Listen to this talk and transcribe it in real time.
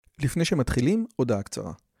לפני שמתחילים, הודעה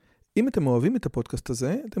קצרה. אם אתם אוהבים את הפודקאסט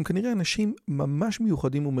הזה, אתם כנראה אנשים ממש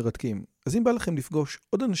מיוחדים ומרתקים. אז אם בא לכם לפגוש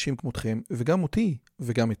עוד אנשים כמותכם, וגם אותי,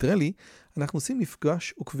 וגם את רלי, אנחנו עושים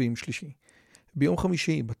מפגש עוקבים שלישי. ביום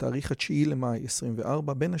חמישי, בתאריך 9 למאי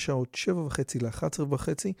 24, בין השעות 7:30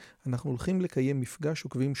 ל-11:30, אנחנו הולכים לקיים מפגש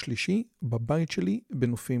עוקבים שלישי בבית שלי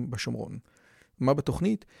בנופים בשומרון. מה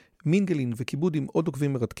בתוכנית? מינגלין וכיבוד עם עוד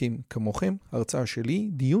עוקבים מרתקים כמוכם, הרצאה שלי,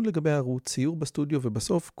 דיון לגבי הערוץ, ציור בסטודיו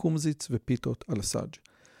ובסוף קומזיץ ופיתות על הסאג'.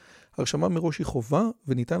 הרשמה מראש היא חובה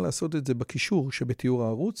וניתן לעשות את זה בקישור שבתיאור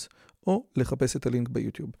הערוץ או לחפש את הלינק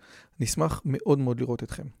ביוטיוב. נשמח מאוד מאוד לראות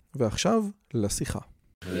אתכם. ועכשיו לשיחה.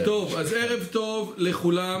 טוב, אז ערב טוב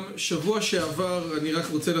לכולם. שבוע שעבר, אני רק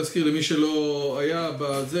רוצה להזכיר למי שלא היה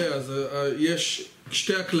בזה, אז יש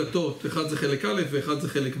שתי הקלטות, אחד זה חלק א' ואחד זה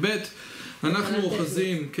חלק ב'. אנחנו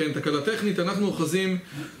אוחזים, כן, תקלה טכנית, אנחנו אוחזים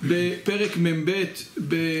בפרק מ"ב,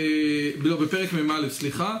 בפרק מ"א,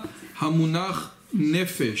 סליחה, המונח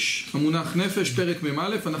נפש, פרק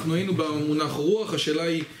מ"א. אנחנו היינו במונח רוח. השאלה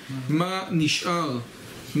היא מה נשאר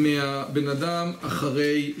מהבן אדם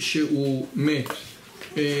אחרי שהוא מת.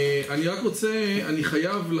 אני רק רוצה, אני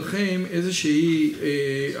חייב לכם איזושהי,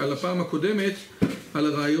 על הפעם הקודמת, על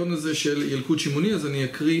הרעיון הזה של ילקוט שימוני, אז אני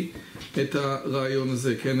אקריא את הרעיון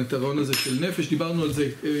הזה, כן, את הרעיון הזה של נפש. דיברנו על זה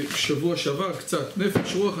שבוע שעבר קצת,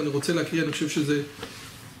 נפש, רוח. אני רוצה להקריא, אני חושב שזה,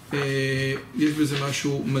 יש בזה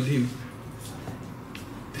משהו מדהים.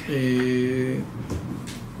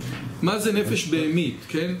 מה זה נפש בהמית,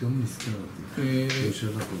 כן?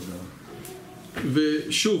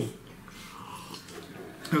 ושוב,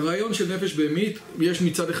 הרעיון של נפש בהמית, יש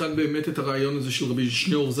מצד אחד באמת את הרעיון הזה של רבי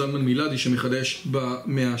שיעור זלמן מילדי שמחדש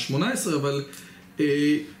במאה ה-18, אבל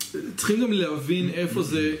צריכים גם להבין איפה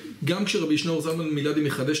זה, גם כשרבי שיעור זלמן מילדי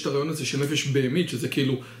מחדש את הרעיון הזה של נפש בהמית, שזה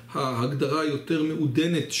כאילו ההגדרה היותר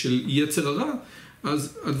מעודנת של יצר הרע,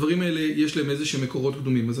 אז הדברים האלה יש להם איזה שהם מקורות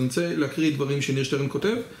קדומים. אז אני רוצה להקריא דברים שניר שטרן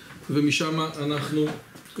כותב, ומשם אנחנו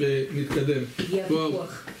נתקדם. וואו.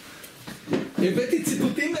 הבאתי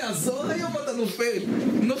ציטוטים מהזוהר היום, אתה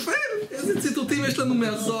נופל. איזה ציטוטים יש לנו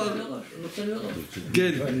מהזוהר?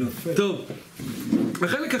 כן, טוב.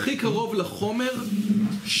 החלק הכי קרוב לחומר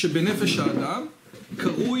שבנפש האדם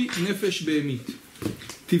קרוי נפש בהמית.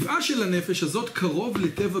 טבעה של הנפש הזאת קרוב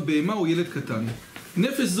לטבע בהמה או ילד קטן.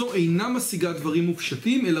 נפש זו אינה משיגה דברים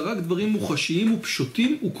מופשטים, אלא רק דברים מוחשיים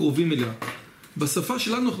ופשוטים וקרובים אליה. בשפה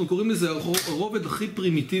שלנו אנחנו קוראים לזה הרובד הכי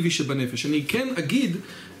פרימיטיבי שבנפש. אני כן אגיד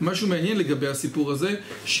משהו מעניין לגבי הסיפור הזה,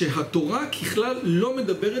 שהתורה ככלל לא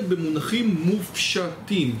מדברת במונחים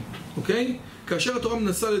מופשטים, אוקיי? כאשר התורה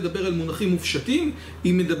מנסה לדבר על מונחים מופשטים,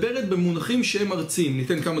 היא מדברת במונחים שהם ארציים.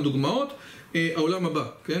 ניתן כמה דוגמאות. העולם הבא,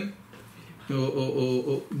 כן?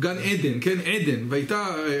 או גן עדן, כן, עדן,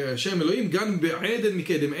 והייתה השם אלוהים גן בעדן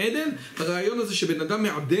מקדם. עדן, הרעיון הזה שבן אדם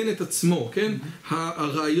מעדן את עצמו, כן,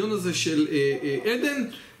 הרעיון הזה של עדן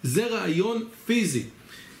זה רעיון פיזי.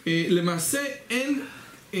 למעשה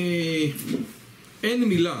אין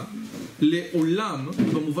מילה לעולם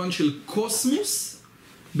במובן של קוסמוס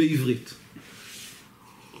בעברית.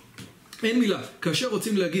 אין מילה. כאשר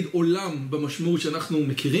רוצים להגיד עולם במשמעות שאנחנו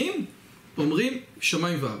מכירים, אומרים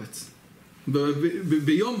שמיים וארץ.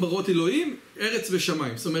 ביום ברות אלוהים, ארץ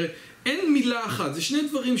ושמיים. זאת אומרת, אין מילה אחת. זה שני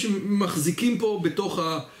דברים שמחזיקים פה בתוך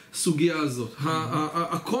הסוגיה הזאת.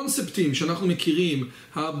 הקונספטים שאנחנו מכירים,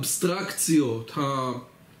 האבסטרקציות,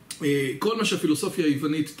 כל מה שהפילוסופיה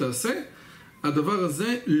היוונית תעשה, הדבר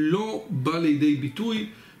הזה לא בא לידי ביטוי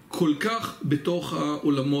כל כך בתוך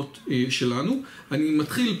העולמות שלנו. אני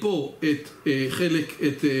מתחיל פה את חלק,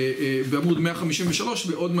 בעמוד 153,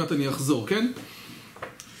 ועוד מעט אני אחזור, כן?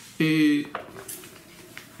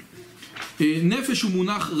 נפש הוא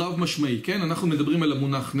מונח רב משמעי, כן? אנחנו מדברים על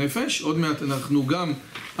המונח נפש, עוד מעט אנחנו גם,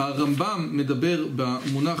 הרמב"ם מדבר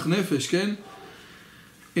במונח נפש, כן?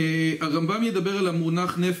 הרמב"ם ידבר על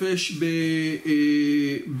המונח נפש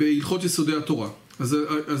בהלכות יסודי התורה.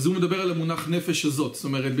 אז הוא מדבר על המונח נפש הזאת, זאת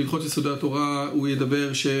אומרת, בהלכות יסודי התורה הוא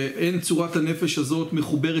ידבר שאין צורת הנפש הזאת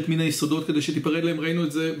מחוברת מן היסודות כדי שתיפרד להם, ראינו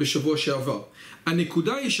את זה בשבוע שעבר.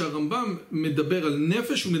 הנקודה היא שהרמב"ם מדבר על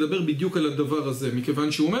נפש, הוא מדבר בדיוק על הדבר הזה,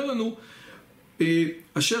 מכיוון שהוא אומר לנו,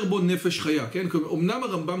 אשר בו נפש חיה, כן? אמנם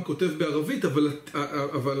הרמב"ם כותב בערבית,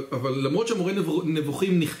 אבל למרות שהמורה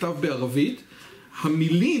נבוכים נכתב בערבית,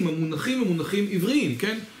 המילים, המונחים, המונחים עבריים,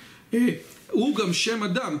 כן? הוא גם שם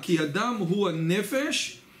אדם, כי אדם הוא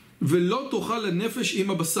הנפש, ולא תאכל הנפש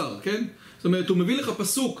עם הבשר, כן? זאת אומרת, הוא מביא לך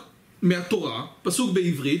פסוק מהתורה, פסוק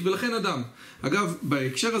בעברית, ולכן אדם. אגב,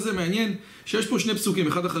 בהקשר הזה מעניין שיש פה שני פסוקים,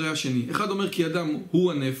 אחד אחרי השני. אחד אומר כי אדם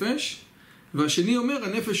הוא הנפש, והשני אומר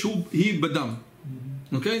הנפש היא בדם.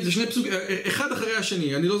 אוקיי? זה שני פסוקים, אחד אחרי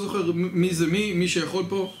השני. אני לא זוכר מי זה מי שיכול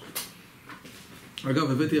פה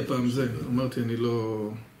אגב, הבאתי הפעם זה, אמרתי, אני לא...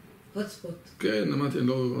 הוטספוט. כן, אמרתי, אני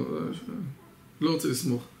לא רוצה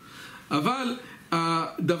לסמוך. אבל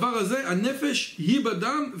הדבר הזה, הנפש היא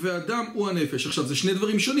בדם והדם הוא הנפש. עכשיו, זה שני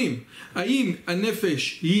דברים שונים. האם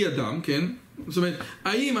הנפש היא אדם, כן? זאת אומרת,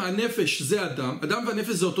 האם הנפש זה אדם, אדם והנפש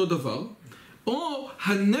זה אותו דבר, או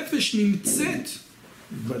הנפש נמצאת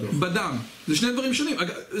בדם. זה שני דברים שונים.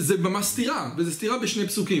 זה ממש סתירה, וזה סתירה בשני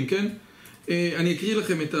פסוקים, כן? אני אקריא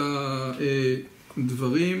לכם את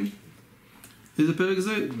הדברים. איזה פרק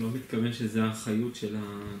זה? הוא לא מתכוון שזה החיות של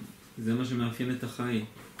זה מה שמאפיין את החיים.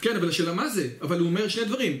 כן, אבל השאלה מה זה? אבל הוא אומר שני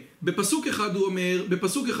דברים. בפסוק אחד הוא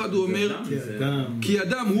אומר, כי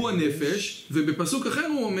אדם הוא הנפש, ובפסוק אחר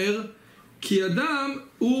הוא אומר, כי אדם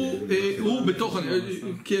הוא בתוך הנפש.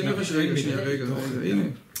 כי הנפש, רגע, הנה.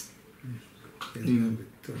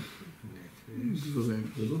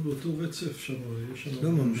 זה לא באותו רצף שם, יש שם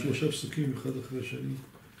 3 פסוקים אחד אחרי השני.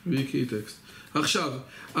 ויקי טקסט. עכשיו,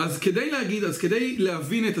 אז כדי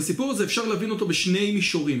להבין את הסיפור הזה, אפשר להבין אותו בשני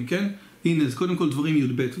מישורים, כן? הנה, אז קודם כל דברים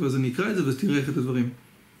י"ב, ואז אני אקרא את זה ותראה איך את הדברים.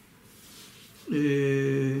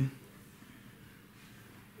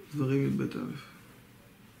 דברים י"ב א'.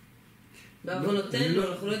 בעוונותינו,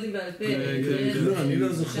 אנחנו לא יודעים בעל פה. לא, אני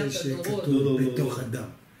לא זוכר שכתוב בתוך אדם.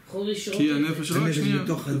 כי הנפש רק שנייה.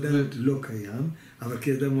 בתוך אדם לא קיים, אבל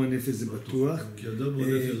כי אדם הוא הנפש זה בטוח. כי אדם הוא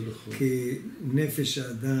הנפש זה נכון. כי נפש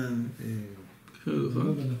האדם...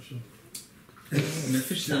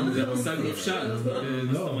 נפש זה מושג נפשל,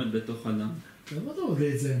 מה זאת אומרת בתוך אדם? למה אתה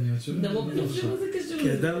יודע את זה?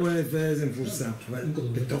 כי אדם הוא הנפש זה מפורסם, אבל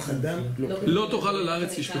בתוך אדם לא תאכל על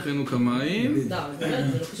הארץ תשפכנו כמים.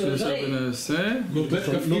 לא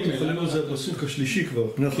תאכלנו על זה הפסוק השלישי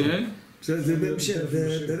כבר. כן. זה בהמשך,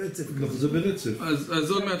 זה ברצף. זה ברצף.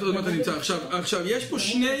 אז עוד מעט אני נמצא. עכשיו, יש פה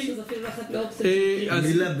שני...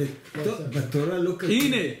 המילה בתורה לא כתוב.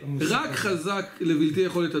 הנה, רק חזק לבלתי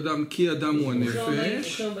יכולת אדם, כי אדם הוא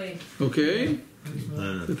הנפש. אוקיי?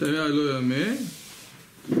 תתאר לא יאמן.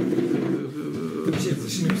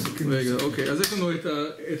 רגע, אוקיי, אז יש לנו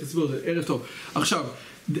את הסיפור הזה. ערב טוב. עכשיו,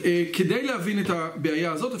 כדי להבין את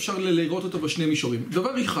הבעיה הזאת אפשר לראות אותה בשני מישורים.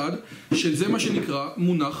 דבר אחד, שזה מה שנקרא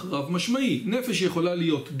מונח רב משמעי. נפש יכולה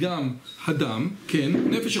להיות גם הדם, כן?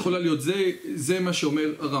 נפש יכולה להיות, זה מה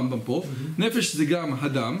שאומר הרמב"ם פה. נפש זה גם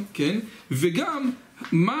הדם, כן? וגם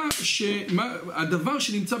הדבר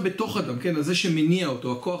שנמצא בתוך הדם, כן? הזה שמניע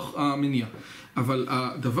אותו, הכוח המניע. אבל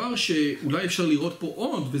הדבר שאולי אפשר לראות פה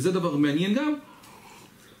עוד, וזה דבר מעניין גם,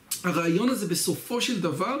 הרעיון הזה בסופו של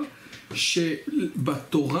דבר,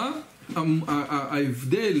 שבתורה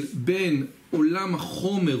ההבדל בין עולם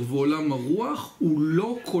החומר ועולם הרוח הוא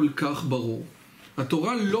לא כל כך ברור.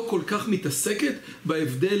 התורה לא כל כך מתעסקת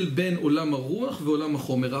בהבדל בין עולם הרוח ועולם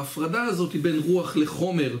החומר. ההפרדה הזאת בין רוח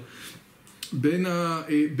לחומר,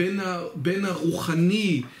 בין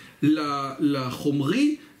הרוחני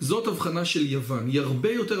לחומרי, זאת הבחנה של יוון. היא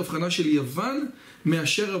הרבה יותר הבחנה של יוון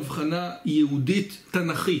מאשר הבחנה יהודית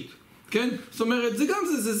תנכית. כן? זאת אומרת, זה גם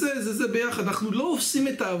זה ביחד. אנחנו לא עושים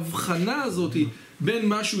את ההבחנה הזאת בין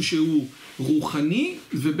משהו שהוא רוחני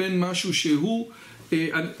ובין משהו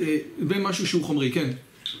שהוא חומרי, כן.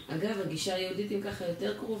 אגב, הגישה היהודית אם ככה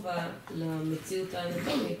יותר קרובה למציאות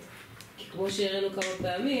האנטומית. כי כמו שהראינו כמה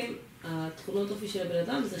פעמים, התכונות אופי של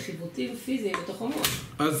הבן אדם זה חיווטים פיזיים בתוך המוח.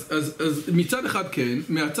 אז מצד אחד כן,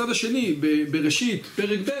 מהצד השני, בבראשית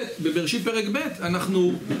פרק ב'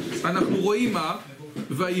 אנחנו רואים מה?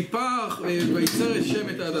 ויפח, ויצר את שם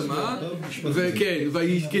את האדמה, וכן,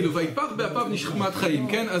 ויפח באפיו נשמת חיים,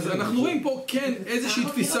 כן? אז אנחנו רואים פה, כן, איזושהי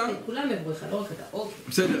תפיסה. כולם יבוא אחד, לא רק אתה, אוקיי.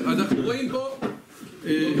 בסדר, אז אנחנו רואים פה...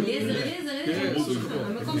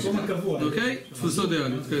 המקום שלך. אוקיי? תפוסו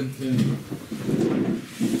דיאנות, כן.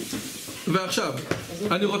 ועכשיו,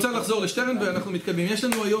 אני רוצה לחזור לשטרן ואנחנו מתקדמים. יש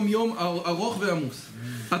לנו היום יום ארוך ועמוס.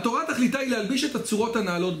 התורה תכליתה היא להלביש את הצורות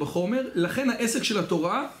הנעלות בחומר, לכן העסק של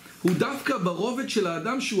התורה הוא דווקא ברובד של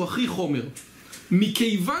האדם שהוא הכי חומר.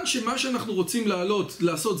 מכיוון שמה שאנחנו רוצים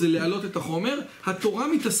לעשות זה להעלות את החומר, התורה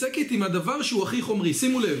מתעסקת עם הדבר שהוא הכי חומרי.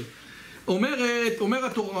 שימו לב, אומר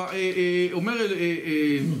התורה,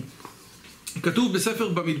 כתוב בספר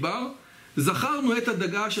במדבר, זכרנו את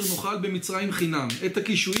הדגה אשר נאכל במצרים חינם, את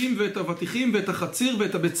הקישואים ואת הבטיחים ואת החציר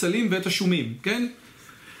ואת הבצלים ואת השומים, כן?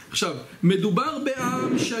 עכשיו, מדובר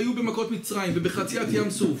בעם שהיו במכות מצרים ובחציית ים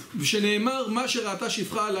סוף, ושנאמר מה שראתה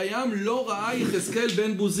שפחה על הים לא ראה יחזקאל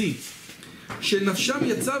בן בוזי, שנפשם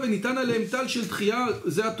יצא וניתן עליהם טל של תחייה,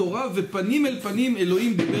 זה התורה, ופנים אל פנים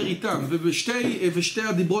אלוהים דיבר איתם, ובשתי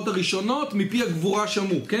הדיברות הראשונות מפי הגבורה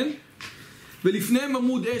שמעו, כן? ולפניהם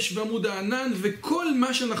עמוד אש ועמוד הענן וכל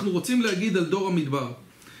מה שאנחנו רוצים להגיד על דור המדבר,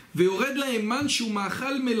 ויורד להם מן שהוא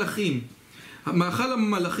מאכל מלכים. מאכל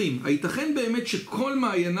המלאכים, הייתכן באמת שכל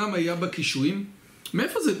מעיינם היה בקישואים?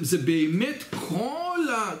 מאיפה זה? זה באמת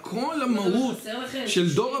כל המהות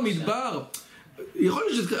של דור המדבר. יכול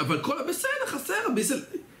להיות שזה, אבל בסדר, חסר,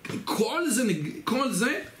 כל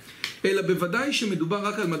זה, אלא בוודאי שמדובר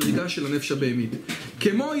רק על מדרגה של הנפש הבהמית.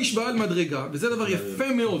 כמו איש בעל מדרגה, וזה דבר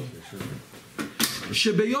יפה מאוד,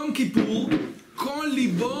 שביום כיפור כל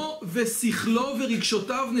ליבו ושכלו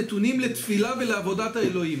ורגשותיו נתונים לתפילה ולעבודת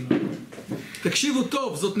האלוהים. תקשיבו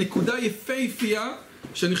טוב, זאת נקודה יפהפייה,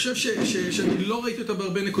 שאני חושב שאני לא ראיתי אותה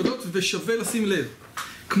בהרבה נקודות, ושווה לשים לב.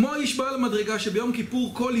 כמו האיש בעל המדרגה שביום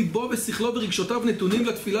כיפור כל ליבו ושכלו ורגשותיו נתונים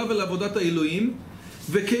לתפילה ולעבודת האלוהים,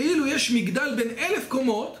 וכאילו יש מגדל בין 1000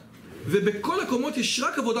 קומות, ובכל הקומות יש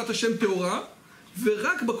רק עבודת השם טהורה,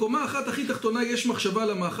 ורק בקומה אחת הכי תחתונה יש מחשבה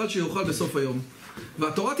על המאכל שיאכל בסוף היום.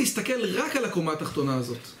 והתורה תסתכל רק על הקומה התחתונה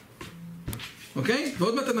הזאת. אוקיי?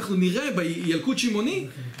 ועוד מעט אנחנו נראה בילקוט שמעוני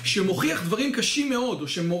שמוכיח דברים קשים מאוד, או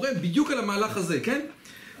שמורה בדיוק על המהלך הזה, כן?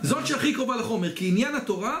 זאת שהכי קרובה לחומר, כי עניין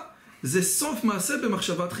התורה זה סוף מעשה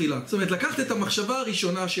במחשבה תחילה. זאת אומרת, לקחת את המחשבה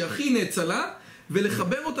הראשונה שהכי נאצלה,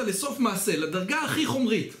 ולחבר אותה לסוף מעשה, לדרגה הכי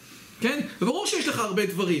חומרית. כן? וברור שיש לך הרבה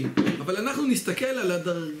דברים, אבל אנחנו נסתכל על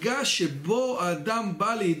הדרגה שבו האדם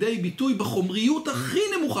בא לידי ביטוי בחומריות הכי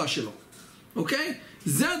נמוכה שלו. אוקיי?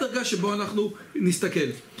 זה הדרגה שבו אנחנו נסתכל.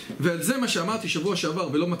 ועל זה מה שאמרתי שבוע שעבר,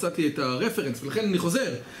 ולא מצאתי את הרפרנס, ולכן אני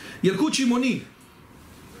חוזר. ילקוט שמעוני.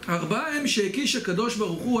 4 הם שהקיש הקדוש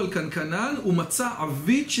ברוך הוא על קנקנן, ומצא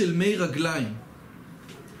עבית של מי רגליים.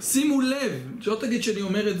 שימו לב, שלא תגיד שאני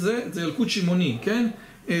אומר את זה, זה ילקוט שמעוני, כן?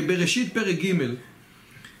 בראשית פרק ג'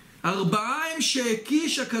 4 הם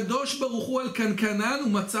שהקיש הקדוש ברוך הוא על קנקנן,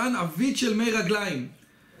 ומצאן עבית של מי רגליים.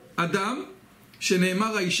 אדם,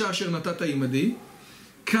 שנאמר האישה אשר נתת עמדי,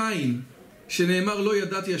 קין, שנאמר לא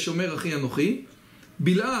ידעתי השומר אחי אנוכי,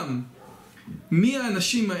 בלעם, מי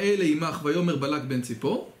האנשים האלה עמך ויאמר בלק בן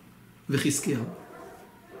ציפור, וחזקיהו.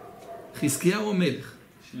 חזקיהו המלך.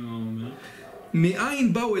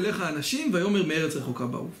 מאין באו אליך האנשים ויאמר מארץ רחוקה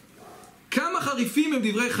באו. כמה חריפים הם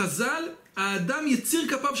דברי חז"ל, האדם יציר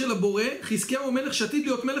כפיו של הבורא, חזקיהו המלך שעתיד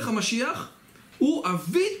להיות מלך המשיח, הוא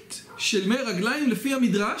עבית של מי רגליים לפי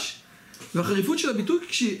המדרש, והחריפות של הביטוי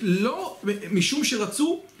כשלא, משום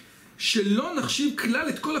שרצו שלא נחשיב כלל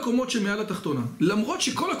את כל הקומות שמעל התחתונה. למרות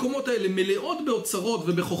שכל הקומות האלה מלאות באוצרות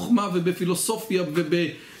ובחוכמה ובפילוסופיה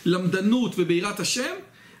ובלמדנות וביראת השם,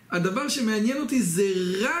 הדבר שמעניין אותי זה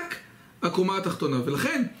רק הקומה התחתונה.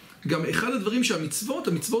 ולכן גם אחד הדברים שהמצוות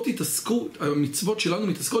שלנו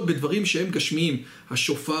מתעסקות בדברים שהם גשמיים.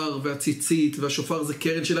 השופר והציצית, והשופר זה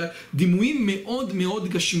קרן שלה, דימויים מאוד מאוד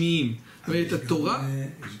גשמיים. ואת התורה...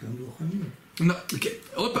 יש גם רוחניות.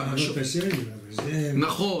 עוד פעם,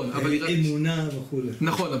 נכון, אמונה וכו'.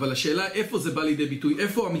 נכון, אבל השאלה איפה זה בא לידי ביטוי,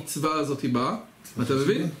 איפה המצווה הזאת באה, אתה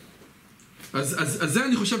מבין? אז זה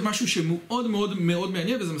אני חושב משהו שמאוד מאוד מאוד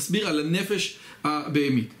מעניין, וזה מסביר על הנפש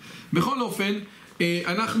הבהמית. בכל אופן,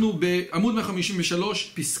 אנחנו בעמוד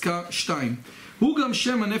 153, פסקה 2. הוא גם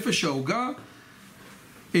שם הנפש ההוגה,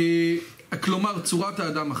 כלומר צורת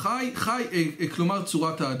האדם החי, כלומר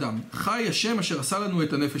צורת האדם. חי השם אשר עשה לנו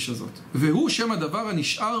את הנפש הזאת. והוא שם הדבר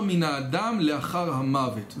הנשאר מן האדם לאחר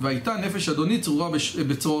המוות. והייתה נפש אדוני צרורה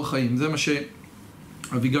בצרור החיים. זה מה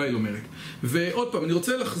שאביגיל אומרת. ועוד פעם, אני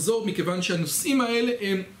רוצה לחזור מכיוון שהנושאים האלה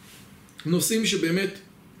הם נושאים שבאמת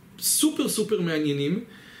סופר סופר מעניינים.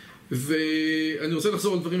 ואני רוצה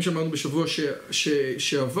לחזור על דברים שאמרנו בשבוע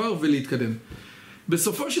שעבר ולהתקדם.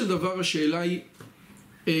 בסופו של דבר השאלה היא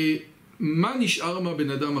מה נשאר מהבן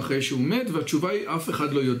אדם אחרי שהוא מת? והתשובה היא אף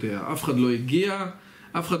אחד לא יודע, אף אחד לא הגיע,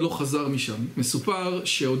 אף אחד לא חזר משם. מסופר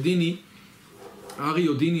שאודיני, ארי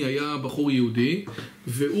אודיני היה בחור יהודי,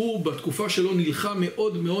 והוא בתקופה שלו נלחם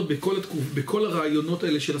מאוד מאוד בכל הרעיונות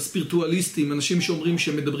האלה של הספירטואליסטים, אנשים שאומרים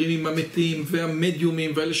שמדברים עם המתים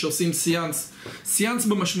והמדיומים ואלה שעושים סיאנס. סיאנס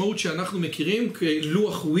במשמעות שאנחנו מכירים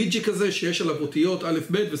כלוח וויג'י כזה שיש עליו אותיות א'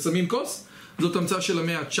 ב' ושמים כוס, זאת המצאה של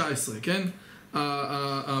המאה ה-19, כן?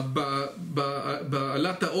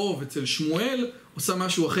 בעלת האוב אצל שמואל עושה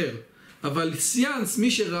משהו אחר, אבל סיאנס,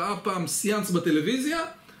 מי שראה פעם סיאנס בטלוויזיה,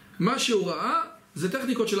 מה שהוא ראה זה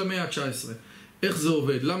טכניקות של המאה ה-19. איך זה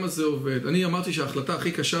עובד? למה זה עובד? אני אמרתי שההחלטה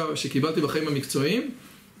הכי קשה שקיבלתי בחיים המקצועיים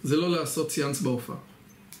זה לא לעשות סיאנס בהופעה.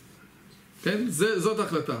 כן? זאת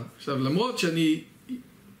ההחלטה. עכשיו, למרות שאני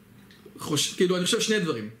אני חושב שני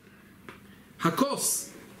דברים. הכוס,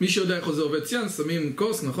 מי שיודע איך זה עובד סיאנס, שמים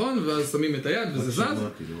כוס, נכון? ואז שמים את היד וזה זז.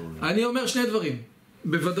 אני אומר שני דברים,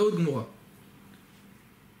 בוודאות גמורה.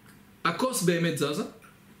 הכוס באמת זזה,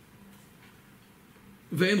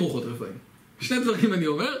 ואין רוחות רפאים. שני דברים אני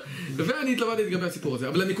אומר, ואני התלבטתי לגבי הסיפור הזה.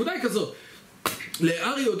 אבל הנקודה היא כזאת,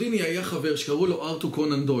 לארי הודיני היה חבר שקראו לו ארתור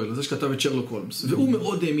קונן דויל, זה שכתב את שרלוק הולמס, והוא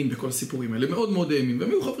מאוד האמין בכל הסיפורים האלה, מאוד מאוד האמין, והם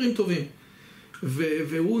היו חברים טובים.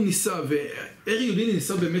 והוא ניסה, וארי הודיני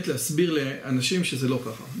ניסה באמת להסביר לאנשים שזה לא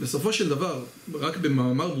ככה. בסופו של דבר, רק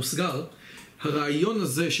במאמר מוסגר, הרעיון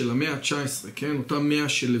הזה של המאה ה-19, כן? אותה מאה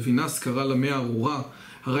שלוינס קרא למאה הארורה,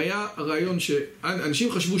 הרעיון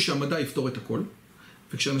שאנשים חשבו שהמדע יפתור את הכל,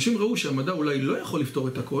 וכשאנשים ראו שהמדע אולי לא יכול לפתור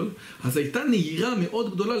את הכל, אז הייתה נהירה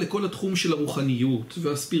מאוד גדולה לכל התחום של הרוחניות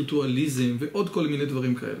והספירטואליזם ועוד כל מיני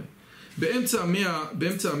דברים כאלה.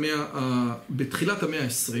 בתחילת המאה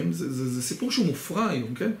ה-20, זה סיפור שהוא מופרע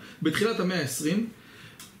היום, כן? בתחילת המאה ה-20,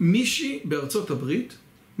 מישהי בארצות הברית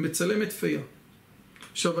מצלמת פיה.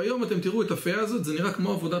 עכשיו, היום אתם תראו את הפיה הזאת, זה נראה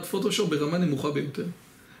כמו עבודת פוטושופ ברמה נמוכה ביותר.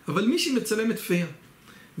 אבל מישהי מצלמת פיה.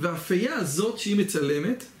 והפיה הזאת שהיא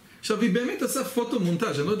מצלמת, עכשיו, היא באמת עושה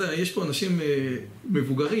פוטו-מונטאז', אני לא יודע, יש פה אנשים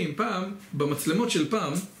מבוגרים, פעם, במצלמות של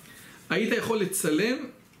פעם, היית יכול לצלם,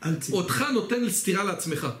 אותך נותן סתירה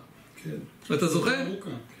לעצמך. כן. אתה זוכר?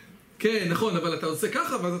 כן, נכון, אבל אתה עושה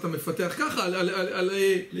ככה, ואז אתה מפתח ככה,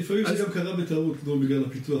 לפעמים זה גם קרה בטעות, כמו בגלל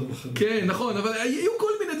הפיתוח בחנות. כן, נכון, אבל היו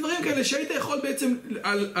כל מיני דברים כאלה שהיית יכול בעצם,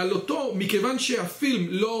 על אותו, מכיוון שהפילם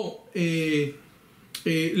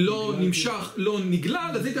לא נמשך, לא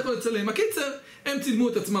נגלל, אז היית יכול לצלם. הקיצר, הם צילמו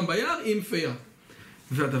את עצמם ביער עם פיה.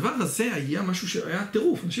 והדבר הזה היה משהו שהיה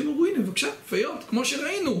טירוף. אנשים אמרו, הנה, בבקשה, פיות, כמו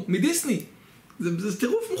שראינו, מדיסני. זה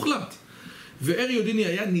טירוף מוחלט. וארי הודיני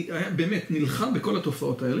היה באמת נלחם בכל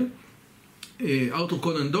התופעות האלה. ארתור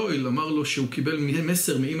קונן דויל אמר לו שהוא קיבל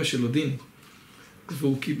מסר מאמא של הודיני.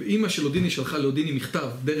 ואמא של הודיני שלחה להודיני מכתב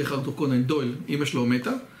דרך ארתור קונן דויל, אמא שלו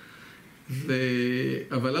מתה.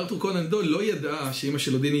 אבל ארתור קונן דויל לא ידעה שאמא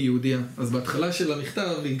של הודיני יהודיה. אז בהתחלה של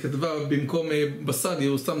המכתב היא כתבה במקום בסדי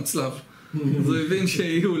הוא שם צלב. אז הוא הבין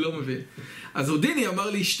שהוא לא מבין. אז הודיני אמר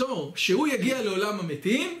לאשתו שהוא יגיע לעולם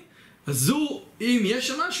המתים, אז הוא, אם יש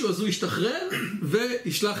שם משהו, אז הוא ישתחרר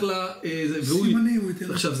וישלח לה... סימנים הוא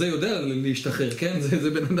יותר. עכשיו זה יודע להשתחרר, כן? זה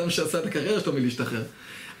בן אדם שעשה את הקריירה שלו מלהשתחרר.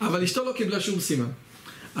 אבל אשתו לא קיבלה שום סימן.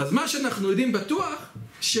 אז מה שאנחנו יודעים בטוח,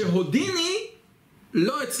 שהודיני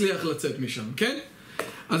לא הצליח לצאת משם, כן?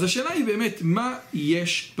 אז השאלה היא באמת, מה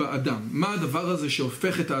יש באדם? מה הדבר הזה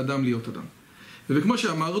שהופך את האדם להיות אדם? וכמו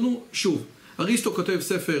שאמרנו, שוב, אריסטו כותב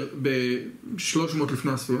ספר ב-300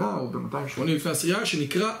 לפני הספירה, או ב-280 לפני הספירה,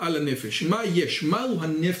 שנקרא על הנפש. מה יש? מהו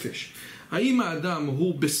הנפש? האם האדם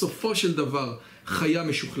הוא בסופו של דבר חיה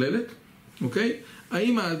משוכללת? אוקיי?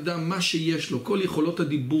 האם האדם, מה שיש לו, כל יכולות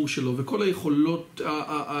הדיבור שלו, וכל היכולות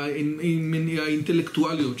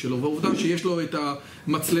האינטלקטואליות שלו, והעובדה שיש לו את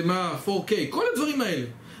המצלמה 4K, כל הדברים האלה,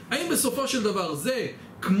 האם בסופו של דבר זה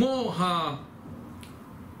כמו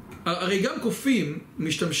הרי גם קופים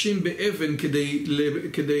משתמשים באבן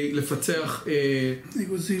כדי לפצח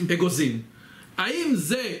אגוזים. האם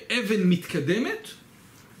זה אבן מתקדמת,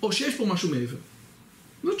 או שיש פה משהו מעבר?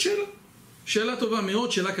 זאת שאלה. שאלה טובה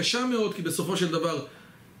מאוד, שאלה קשה מאוד, כי בסופו של דבר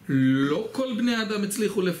לא כל בני אדם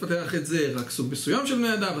הצליחו לפתח את זה, רק סוג מסוים של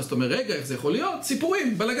בני אדם, אז אתה אומר, רגע, איך זה יכול להיות?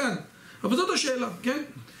 סיפורים, בלגן. אבל זאת השאלה, כן?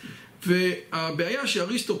 והבעיה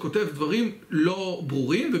שאריסטו כותב דברים לא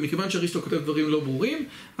ברורים, ומכיוון שאריסטו כותב דברים לא ברורים,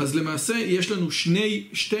 אז למעשה יש לנו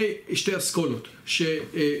שתי אסכולות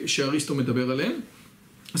שאריסטו מדבר עליהן.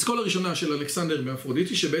 אסכולה הראשונה של אלכסנדר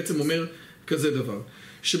מאפרודיטי, שבעצם אומר כזה דבר,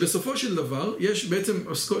 שבסופו של דבר יש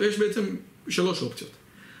בעצם 3 אופציות.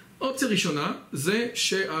 אופציה ראשונה זה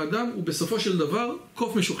שהאדם הוא בסופו של דבר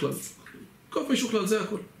קוף משוכלל. קוף משוכלל זה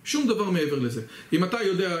הכל. שום דבר מעבר לזה. אם אתה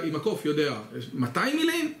יודע, אם הקוף יודע 200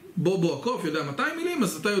 מילים, בוא הקוף יודע 200 מילים,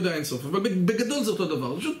 אז אתה יודע אינסוף. אבל בגדול זה אותו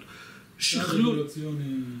דבר. פשוט שכלול.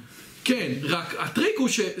 כן, רק הטריק הוא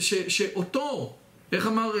שאותו, איך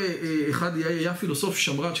אמר אחד, היה פילוסוף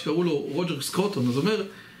שמרן שקראו לו רוג'ר סקרוטון, אז אומר,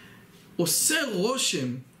 עושה רושם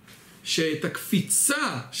שאת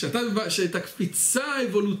הקפיצה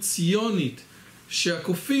האבולוציונית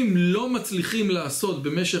שהקופים לא מצליחים לעשות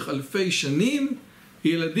במשך אלפי שנים,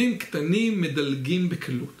 ילדים קטנים מדלגים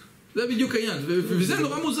בקלות. זה בדיוק העניין, וזה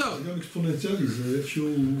נורא מוזר. זה גם אקספוננציאלי, זה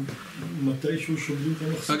איפשהו, מתישהו שומרים את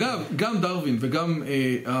המחסים. אגב, גם דרווין וגם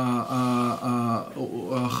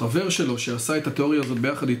החבר שלו שעשה את התיאוריה הזאת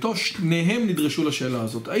ביחד איתו, שניהם נדרשו לשאלה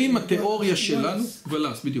הזאת. האם התיאוריה שלנו...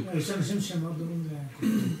 ולס, בדיוק. יש אנשים שהם מאוד דומים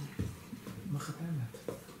מחתמת.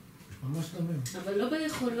 ממש דומים. אבל לא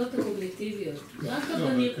ביכולות הקוגניטיביות. רק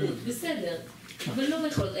בנראות, בסדר. אבל לא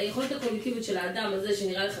ביכולות. היכולת הקוגניטיבית של האדם הזה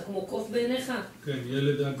שנראה לך כמו קוף בעיניך. כן,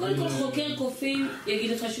 ילד... קודם כל חוקר קופים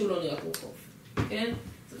יגיד לך שהוא לא נראה כמו קוף. כן?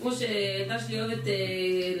 זה כמו שהייתה שלי אוהבת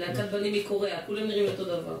להקת בנים מקוריאה. כולם נראים אותו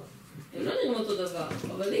דבר. הם לא נראים אותו דבר.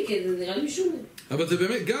 אבל לי, זה נראה לי משונה. אבל זה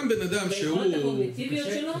באמת גם בן אדם שהוא... ביכולת הקוגניטיביות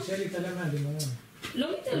שלו... קשה להתעלם מהדמיון. לא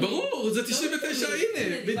מתעלמים. ברור, זה 99,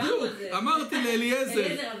 הנה, בדיוק. אמרתי לאליעזר.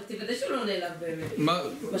 אליעזר, אבל תוודא שהוא לא נעלב באמת.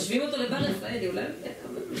 משווים אותו לבר רפאלי, אולי...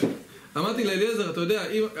 אמרתי לאליעזר, אתה יודע,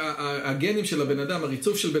 הגנים של הבן אדם,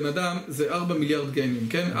 הריצוף של בן אדם, זה 4 מיליארד גנים,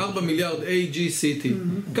 כן? 4 מיליארד A, G, C, T.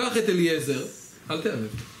 קח את אליעזר, אל תערב.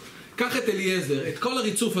 קח את אליעזר, את כל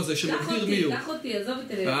הריצוף הזה שמגדיר מי הוא. קח אותי, עזוב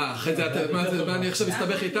את אליעזר. אחרי זה, מה אני עכשיו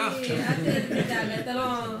מסתבך איתך? אתה לא...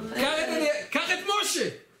 קח את משה!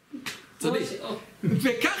 צדיק.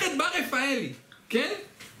 וקח את בר רפאלי, כן?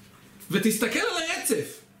 ותסתכל על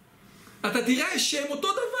הרצף. אתה תראה שהם אותו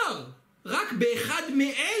דבר. רק באחד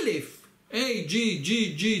מאלף. A, G, G,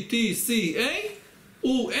 G, T, C, A,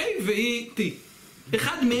 הוא A והיא T.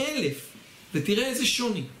 אחד מאלף. ותראה איזה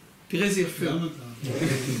שוני. תראה איזה יפה.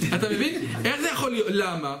 אתה מבין? איך זה יכול להיות?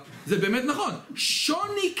 למה? זה באמת נכון.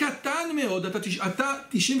 שוני קטן מאוד. אתה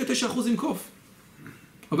 99% עם קוף.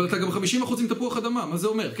 אבל אתה גם 50% עם תפוח אדמה. מה זה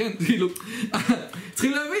אומר? כן?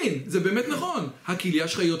 צריכים להבין. זה באמת נכון. הכליה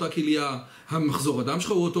שלך היא אותה כליה. המחזור הדם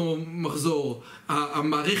שלך הוא אותו מחזור.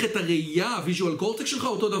 המערכת הראייה, הוויז'ואל קורטקס שלך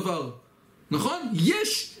אותו דבר. נכון?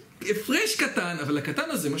 יש הפרש קטן, אבל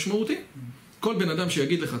הקטן הזה משמעותי. כל בן אדם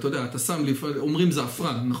שיגיד לך, אתה יודע, אתה שם, אומרים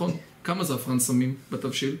זעפרן, נכון? כמה זעפרן שמים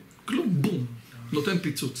בתבשיל? כלום, בום. נותן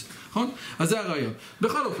פיצוץ. נכון? אז זה הרעיון.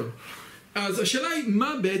 בכל אופן. אז השאלה היא,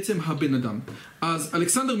 מה בעצם הבן אדם? אז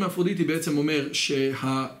אלכסנדר מאפרודיטי בעצם אומר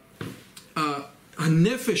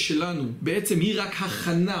שהנפש שלנו בעצם היא רק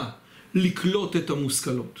הכנה לקלוט את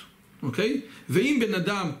המושכלות, אוקיי? ואם בן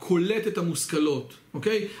אדם קולט את המושכלות,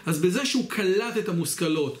 אוקיי? אז בזה שהוא קלט את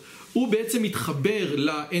המושכלות, הוא בעצם מתחבר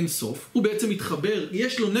לאינסוף, הוא בעצם מתחבר,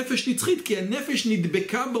 יש לו נפש נצחית, כי הנפש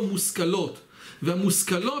נדבקה במושכלות,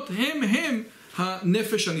 והמושכלות הם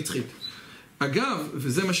הנפש הנצחית. אגב,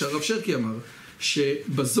 וזה מה שהרב שרקי אמר,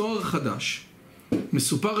 שבזוהר החדש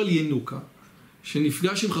מסופר על ינוקה,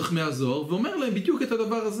 שנפגש עם חכמי הזוהר, ואומר להם בדיוק את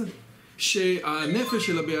הדבר הזה. שהנפש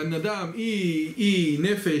של הבן אדם היא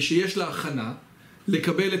נפש שיש לה הכנה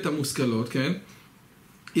לקבל את המושכלות, כן?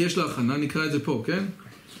 יש לה הכנה, נקרא את זה פה, כן?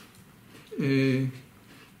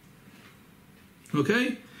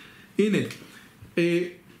 אוקיי? הנה.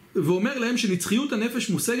 ואומר להם שנצחיות הנפש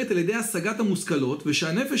מושגת על ידי השגת המושכלות,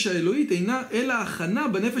 ושהנפש האלוהית אינה אלא הכנה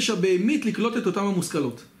בנפש הבהמית לקלוט את אותם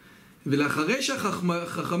המושכלות. ולאחרי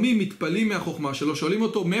שהחכמים מתפלים מהחוכמה שלו, שואלים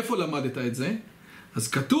אותו, מאיפה למדת את זה? אז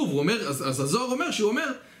כתוב, הוא אומר, אז הזוהר אומר, שהוא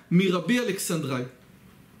אומר, מרבי אלכסנדרי.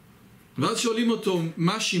 ואז שואלים אותו,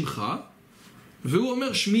 מה שמך? והוא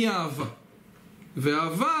אומר, שמי אהבה.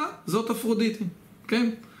 ואהבה זאת אפרודיטי, כן?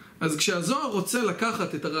 אז כשהזוהר רוצה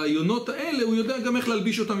לקחת את הרעיונות האלה, הוא יודע גם איך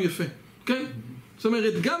להלביש אותם יפה, כן? זאת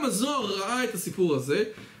אומרת, גם הזוהר ראה את הסיפור הזה,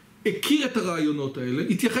 הכיר את הרעיונות האלה,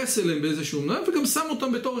 התייחס אליהם באיזשהו מנהל, וגם שם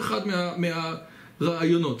אותם בתור אחד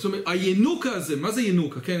מהרעיונות. זאת אומרת, הינוקה הזה, מה זה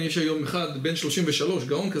ינוקה? כן, יש היום אחד בן 33,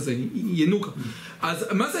 גאון כזה, ינוקה. אז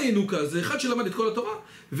מה זה הינוקה הזה? אחד שלמד את כל התורה,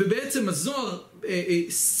 ובעצם הזוהר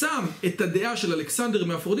שם את הדעה של אלכסנדר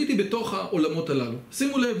מאפרודיטי בתוך העולמות הללו.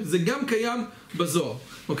 שימו לב, זה גם קיים בזוהר.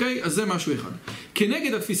 אוקיי? אז זה משהו אחד.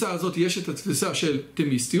 כנגד התפיסה הזאת יש את התפיסה של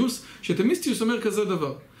תמיסטיוס, שתמיסטיוס אומר כזה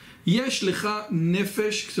דבר. יש לך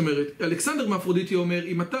נפש, זאת אומרת, אלכסנדר מאפרודיטי אומר,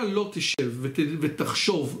 אם אתה לא תשב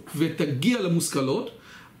ותחשוב ותגיע למושכלות,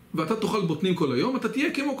 ואתה תאכל בוטנים כל היום, אתה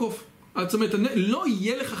תהיה כמו קוף. זאת אומרת, לא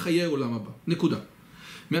יהיה לך חיי עולם הבא. נקודה.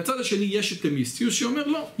 מהצד השני יש את תמיסטיוס שאומר,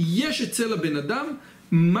 לא, יש אצל הבן אדם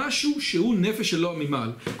משהו שהוא נפש שלו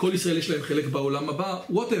ממעל. כל ישראל יש להם חלק בעולם הבא,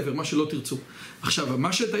 whatever, מה שלא תרצו. עכשיו,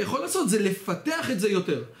 מה שאתה יכול לעשות זה לפתח את זה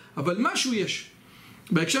יותר. אבל משהו יש.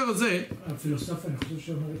 בהקשר הזה... הפילוסופיה, אני חושב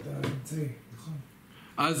שאומר את האמצעי, נכון?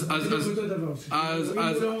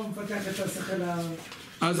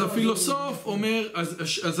 אז הפילוסוף אומר,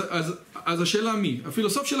 אז השאלה מי?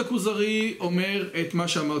 הפילוסוף של הכוזרי אומר את מה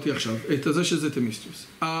שאמרתי עכשיו, את זה שזה תמיסטיוס.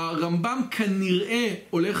 הרמב"ם כנראה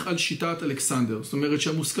הולך על שיטת אלכסנדר, זאת אומרת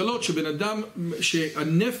שהמושכלות שבן אדם,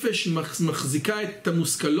 שהנפש מחזיקה את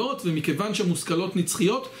המושכלות, ומכיוון שהמושכלות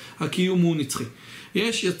נצחיות, הקיום הוא נצחי.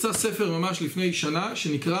 יצא ספר ממש לפני שנה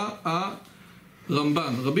שנקרא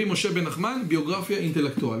הרמב"ן, רבי משה בן נחמן, ביוגרפיה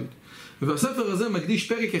אינטלקטואלית. והספר הזה מקדיש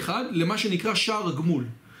פרק אחד למה שנקרא שער הגמול.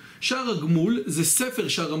 שער הגמול זה ספר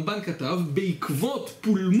שהרמב"ן כתב בעקבות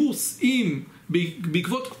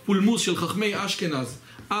פולמוס של חכמי אשכנז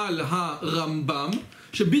על הרמב"ם,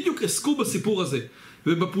 שבדיוק עסקו בסיפור הזה.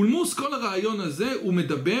 ובפולמוס כל הרעיון הזה הוא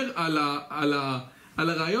מדבר על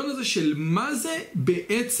הרעיון הזה של מה זה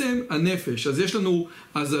בעצם הנפש. אז יש לנו,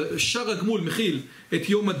 אז שער הגמול מכיל את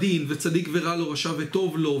יום הדין וצדיק ורע לו, רשע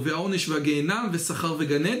וטוב לו, והעונש והגיהנם ושכר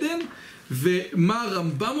וגן עדן, ומה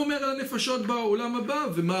הרמב"ם אומר על הנפשות בעולם הבא,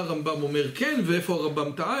 ומה הרמב"ם אומר כן, ואיפה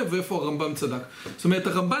הרמב"ם טעה, ואיפה הרמב"ם צדק. זאת אומרת,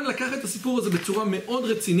 הרמב"ן לקח את הסיפור הזה בצורה מאוד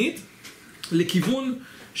רצינית, לכיוון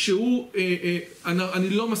שהוא, אני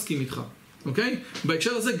לא מסכים איתך, אוקיי?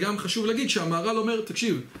 בהקשר הזה גם חשוב להגיד שהמהר"ל אומר,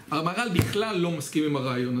 תקשיב, המהר"ל בכלל לא מסכים עם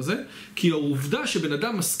הרעיון הזה, כי העובדה שבן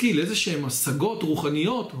אדם משכיל איזה שהן השגות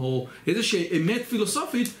רוחניות, או איזה שהיא אמת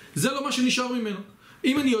פילוסופית, זה לא מה שנשאר ממנו.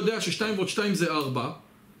 אם אני יודע ש2 ועוד 2 זה 4,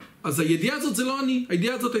 אז הידיעה הזאת זה לא אני,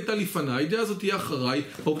 הידיעה הזאת הייתה לפניי, הידיעה הזאת תהיה אחריי,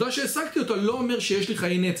 העובדה שהשגתי אותה לא אומר שיש לי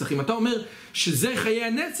חיי נצח. אם אתה אומר שזה חיי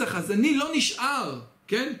הנצח, אז אני לא נשאר,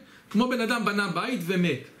 כן? כמו בן אדם בנה בית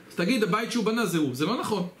ומת. אז תגיד, הבית שהוא בנה זהו, זה לא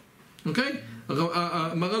נכון, אוקיי?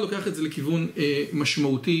 המהר"ל לוקח את זה לכיוון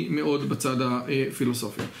משמעותי מאוד בצד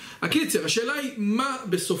הפילוסופי. הקיצר, השאלה היא מה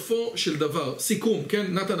בסופו של דבר, סיכום, כן?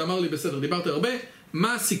 נתן אמר לי בסדר, דיברת הרבה,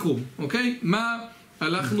 מה הסיכום, אוקיי? מה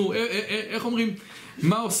הלכנו, איך אומרים?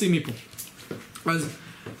 מה עושים מפה? אז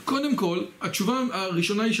קודם כל, התשובה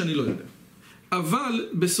הראשונה היא שאני לא יודע. אבל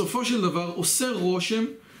בסופו של דבר עושה רושם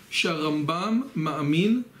שהרמב"ם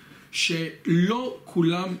מאמין שלא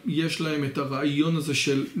כולם יש להם את הרעיון הזה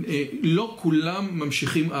של, לא כולם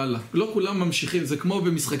ממשיכים הלאה. לא כולם ממשיכים, זה כמו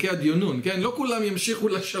במשחקי הדיונון, כן? לא כולם ימשיכו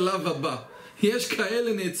לשלב הבא. יש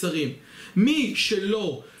כאלה נעצרים. מי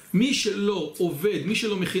שלא עובד, מי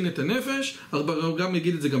שלא מכין את הנפש, הוא גם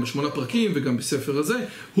יגיד את זה גם ב8 פרקים וגם בספר הזה,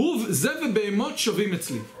 הוא זה ובהמות שווים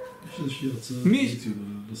אצלי. יש איזושהי הרצאה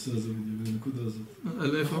בנושא הזה, בנקודה הזאת.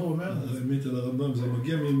 על איפה? האמת על הרמב"ם, זה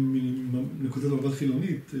מגיע מנקודת מבט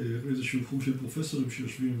חילונית, איזשהו חוג של פרופסורים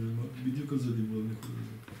שיושבים, ובדיוק על זה דיברו על נקודה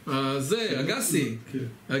הזאת. זה,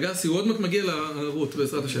 אגסי, הוא עוד מעט מגיע לערוץ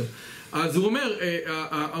בעזרת השם. אז הוא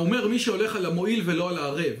אומר מי שהולך על המועיל ולא על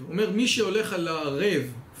הערב. הוא אומר מי שהולך על הערב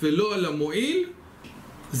ולא על המועיל,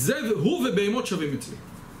 זה הוא ובהמות שווים אצלי.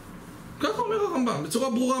 ככה אומר הרמב"ם, בצורה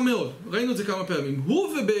ברורה מאוד. ראינו את זה כמה פעמים.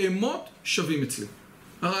 הוא ובהמות שווים אצלי.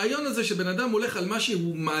 הרעיון הזה שבן אדם הולך על מה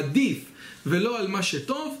שהוא מעדיף ולא על מה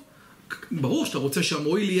שטוב, ברור שאתה רוצה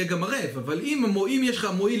שהמועיל יהיה גם ערב, אבל אם יש לך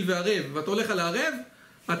מועיל וערב ואתה הולך על הערב,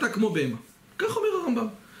 אתה כמו בהמה. כך אומר הרמב"ם.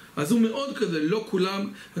 אז הוא מאוד כזה, לא כולם,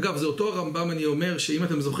 אגב זה אותו הרמב"ם אני אומר שאם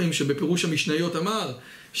אתם זוכרים שבפירוש המשניות אמר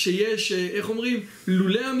שיש, איך אומרים,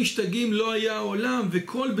 לולא המשתגעים לא היה העולם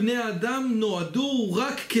וכל בני האדם נועדו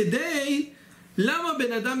רק כדי, למה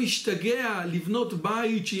בן אדם משתגע לבנות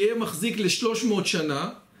בית שיהיה מחזיק ל300 שנה,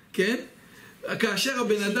 כן? כאשר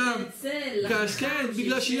הבן אדם, כן,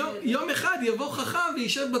 בגלל שיום אחד יבוא חכם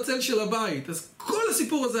וישב בצל של הבית, אז כל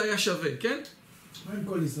הסיפור הזה היה שווה, כן? מה עם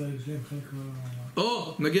כל ישראל שהם חלק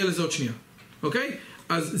נגיע לזה עוד שנייה, אוקיי?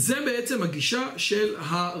 אז זה בעצם הגישה של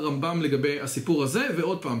הרמב"ם לגבי הסיפור הזה,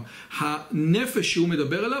 ועוד פעם, הנפש שהוא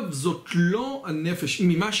מדבר עליו, זאת לא הנפש,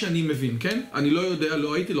 ממה שאני מבין, כן? אני לא יודע,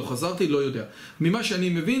 לא הייתי, לא חזרתי, לא יודע. ממה שאני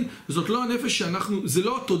מבין, זאת לא הנפש שאנחנו, זה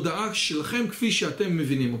לא התודעה שלכם כפי שאתם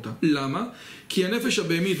מבינים אותה. למה? כי הנפש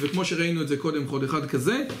הבהמית, וכמו שראינו את זה קודם, חוד אחד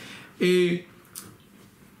כזה,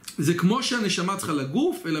 זה כמו שהנשמה צריכה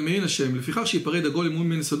לגוף אלא מעין השם, לפיכך שיפרד הגולם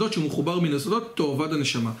מן יסודות, שהוא מחובר מן יסודות, תאבד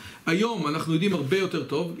הנשמה. היום אנחנו יודעים הרבה יותר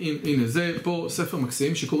טוב, הנה זה פה ספר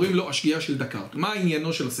מקסים שקוראים לו השגיאה של דקארט. מה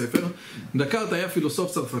העניינו של הספר? דקארט היה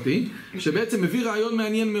פילוסוף צרפתי שבעצם מביא רעיון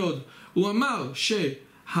מעניין מאוד. הוא אמר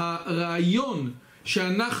שהרעיון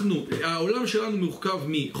שאנחנו, העולם שלנו מורכב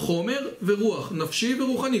מחומר ורוח, נפשי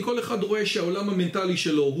ורוחני. כל אחד רואה שהעולם המנטלי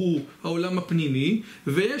שלו הוא העולם הפנימי,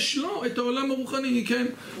 ויש לו את העולם הרוחני, כן?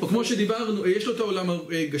 או כמו שדיברנו, יש לו את העולם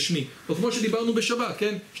הגשמי. או כמו שדיברנו בשבת,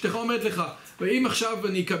 כן? אשתך אומרת לך,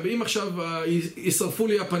 ואם עכשיו ישרפו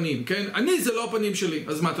לי הפנים, כן? אני זה לא הפנים שלי.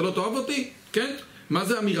 אז מה, אתה לא תאהב אותי? כן? מה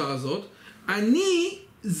זה האמירה הזאת? אני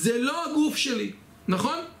זה לא הגוף שלי,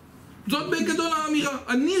 נכון? זאת בגדול האמירה,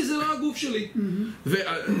 אני זה לא הגוף שלי.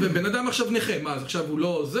 ובן אדם עכשיו נכה, מה, אז עכשיו הוא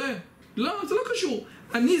לא זה? לא, זה לא קשור.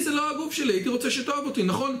 אני זה לא הגוף שלי, הייתי רוצה שתאהב אותי,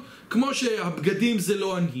 נכון? כמו שהבגדים זה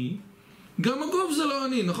לא אני, גם הגוף זה לא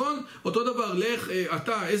אני, נכון? אותו דבר, לך,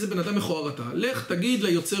 אתה, איזה בן אדם מכוער אתה, לך תגיד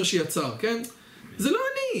ליוצר שיצר, כן? זה לא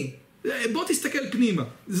אני. בוא תסתכל פנימה,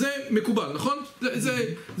 זה מקובל, נכון?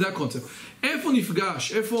 זה הקונספט. איפה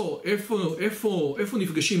נפגש, איפה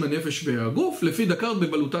נפגשים הנפש והגוף? לפי דקארט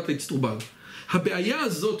בבלוטת האצטרובל. הבעיה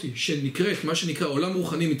הזאת שנקראת, מה שנקרא עולם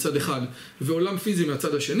רוחני מצד אחד ועולם פיזי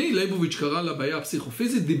מהצד השני, ליבוביץ' קרא לה בעיה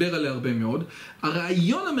פסיכופיזית, דיבר עליה הרבה מאוד.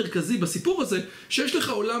 הרעיון המרכזי בסיפור הזה, שיש לך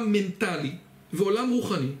עולם מנטלי ועולם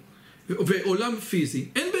רוחני ועולם פיזי,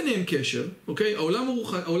 אין ביניהם קשר, אוקיי?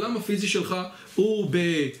 העולם הפיזי שלך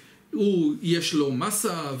הוא יש לו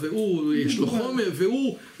מסה, והוא יש לו חומר,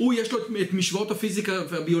 והוא יש לו את משוואות הפיזיקה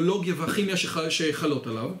והביולוגיה והכימיה שחלות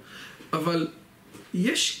עליו, אבל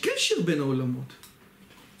יש קשר בין העולמות.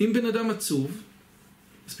 אם בן אדם עצוב,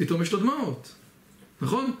 אז פתאום יש לו דמעות,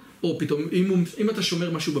 נכון? או פתאום, אם אתה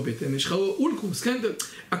שומר משהו בבטן, יש לך אולקוס, כן?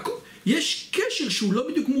 יש קשר שהוא לא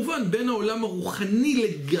בדיוק מובן בין העולם הרוחני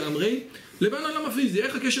לגמרי לבין העולם הפיזי.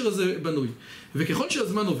 איך הקשר הזה בנוי? וככל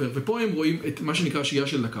שהזמן עובר, ופה הם רואים את מה שנקרא השהייה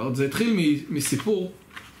של דקארט, זה התחיל מסיפור,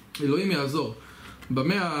 אלוהים יעזור.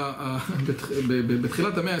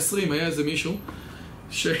 בתחילת המאה ה-20 היה איזה מישהו,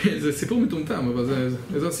 זה סיפור מטומטם, אבל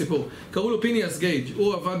זה הסיפור. קראו לו פיניאס גייג',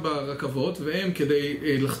 הוא עבד ברכבות, והם כדי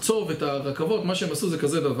לחצוב את הרכבות, מה שהם עשו זה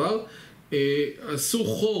כזה דבר, עשו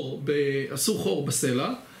חור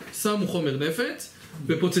בסלע, שמו חומר נפץ,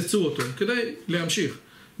 ופוצצו אותו, כדי להמשיך.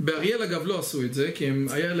 באריאל אגב לא עשו את זה, כי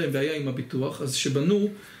היה להם בעיה עם הביטוח, אז שבנו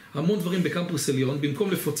המון דברים בקמפוס עליון,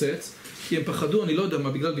 במקום לפוצץ, כי הם פחדו, אני לא יודע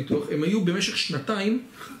מה, בגלל ביטוח, הם היו במשך שנתיים,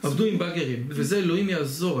 עבדו עם בגרים, וזה אלוהים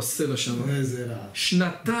יעזור, הסלע שם.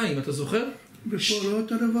 שנתיים, אתה זוכר? בפה לא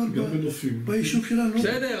אותו דבר, גם בנופים. ביישוב שלנו.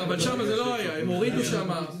 בסדר, אבל שם זה לא היה, הם הורידו שם.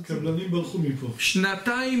 קבלנים ברחו מפה.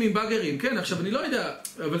 שנתיים עם בגרים, כן, עכשיו אני לא יודע,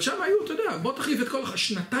 אבל שם היו, אתה יודע, בוא תחליף את כל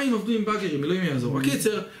שנתיים עבדו עם בגרים, אלוהים יעזור.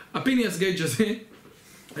 הקיצר, הפיניאס גייג' הזה,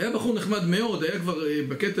 היה בחור נחמד מאוד, היה כבר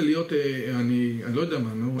בקטע להיות, אני לא יודע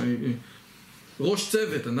מה, ראש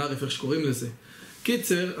צוות, הנערף, איך שקוראים לזה.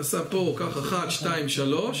 קיצר, עשה פה ככה 1, 2,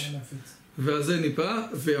 3, והזה ניפה,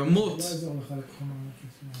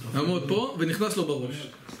 ועמות פה, ונכנס לו בראש.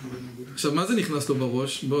 עכשיו, מה זה נכנס לו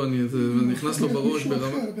בראש? בוא, זה נכנס לו בראש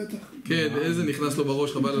ברמה... כן, איזה נכנס לו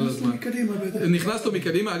בראש, חבל על הזמן. נכנס לו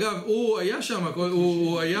מקדימה, אגב, הוא היה שם,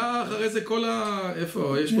 הוא היה אחרי זה כל ה...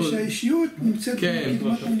 איפה? יש פה... שהאישיות נמצאת... כן,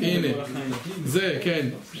 הנה. זה, כן.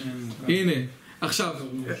 הנה. עכשיו,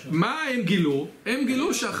 מה הם גילו? הם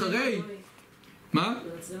גילו שאחרי... מה?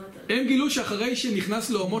 הם גילו שאחרי שנכנס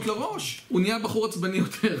להומות לראש, הוא נהיה בחור עצבני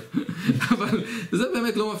יותר. אבל זה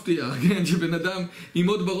באמת לא מפתיע, כן? שבן אדם עם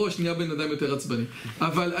עוד בראש נהיה בן אדם יותר עצבני.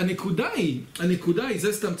 אבל הנקודה היא,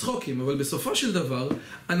 זה סתם צחוקים, אבל בסופו של דבר,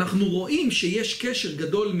 אנחנו רואים שיש קשר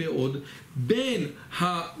גדול מאוד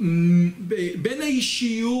בין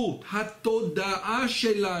האישיות, התודעה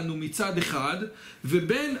שלנו מצד אחד,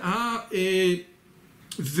 ובין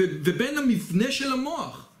המבנה של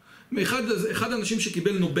המוח. אחד האנשים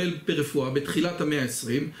שקיבל נובל ברפואה בתחילת המאה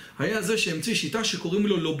ה-20 היה זה שהמציא שיטה שקוראים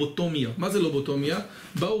לו לובוטומיה. מה זה לובוטומיה?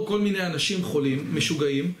 באו כל מיני אנשים חולים,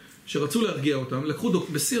 משוגעים, שרצו להרגיע אותם, לקחו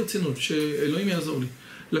בשיא הרצינות, שאלוהים יעזור לי,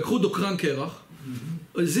 לקחו דוקרן קרח,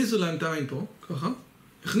 הזיזו להם את העין פה, ככה,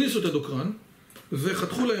 הכניסו את הדוקרן,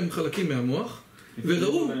 וחתכו להם חלקים מהמוח,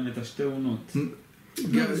 וראו... את השתי עונות.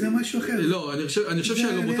 זה משהו אחר. לא, אני חושב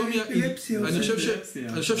שהלובוטומיה,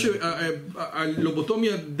 אני חושב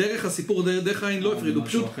שהלובוטומיה דרך הסיפור, דרך העין לא הפרידו,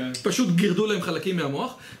 פשוט גירדו להם חלקים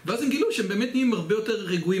מהמוח, ואז הם גילו שהם באמת נהיים הרבה יותר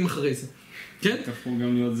רגועים אחרי זה. כן? תפכו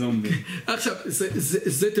גם להיות זומבי. עכשיו,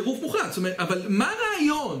 זה טירוף מוחלט, זאת אומרת, אבל מה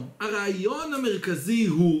הרעיון? הרעיון המרכזי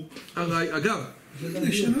הוא, אגב,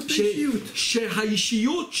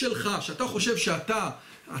 שהאישיות שלך, שאתה חושב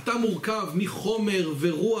אתה מורכב מחומר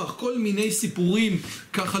ורוח, כל מיני סיפורים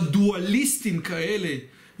ככה דואליסטים כאלה,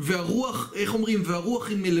 והרוח, איך אומרים, והרוח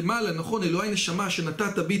היא מלמעלה, נכון, אלוהי נשמה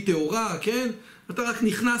שנתת בי תאורה, כן? אתה רק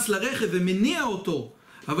נכנס לרכב ומניע אותו,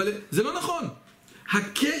 אבל זה לא נכון.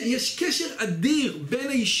 יש קשר אדיר בין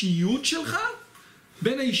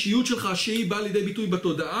האישיות שלך שהיא באה לידי ביטוי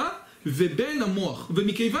בתודעה, ובין המוח,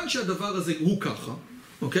 ומכיוון שהדבר הזה הוא ככה,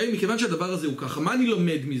 אוקיי? מכיוון שהדבר הזה הוא ככה, מה אני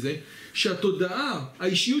לומד מזה? שהתודעה,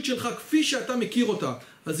 האישיות שלך כפי שאתה מכיר אותה,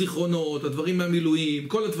 הזיכרונות, הדברים מהמילואים,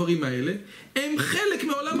 כל הדברים האלה, הם חלק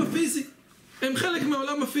מהעולם הפיזי. הם חלק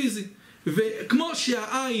מהעולם הפיזי. וכמו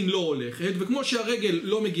שהעין לא הולכת, וכמו שהרגל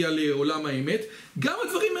לא מגיעה לעולם האמת, גם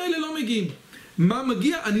הדברים האלה לא מגיעים. מה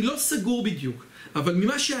מגיע? אני לא סגור בדיוק. אבל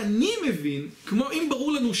ממה שאני מבין, כמו אם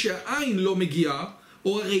ברור לנו שהעין לא מגיעה,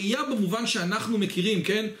 או הראייה במובן שאנחנו מכירים,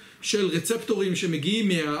 כן? של רצפטורים שמגיעים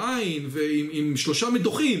מהעין ועם 3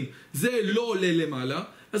 מדוחים, זה לא עולה למעלה,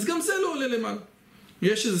 אז גם זה לא עולה למעלה.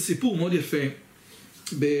 יש איזה סיפור מאוד יפה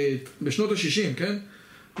בשנות ה-60, כן?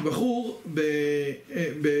 בחור,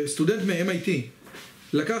 בסטודנט מ-MIT,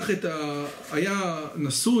 לקח היה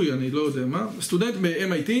נשוי, אני לא יודע מה, סטודנט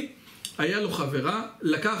מ-MIT, היה לו חברה,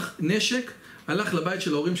 לקח נשק, הלך לבית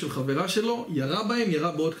של ההורים של חברה שלו, ירה בהם,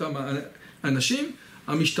 ירה בעוד כמה אנשים,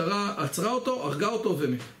 המשטרה עצרה אותו, הרגה אותו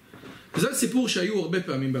ומת. זה סיפור שהיו הרבה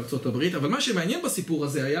פעמים בארצות הברית, אבל מה שמעניין בסיפור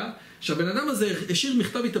הזה היה שהבן אדם הזה השאיר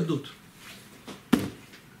מכתב התאבדות.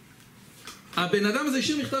 הבן אדם הזה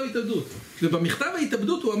השאיר מכתב התאבדות, ובמכתב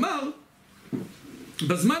ההתאבדות הוא אמר,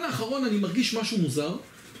 בזמן האחרון אני מרגיש משהו מוזר,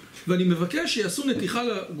 ואני מבקש שיעשו נתיחה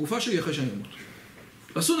לגופה שלי אחרי שאני אמות.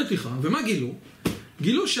 עשו נתיחה, ומה גילו?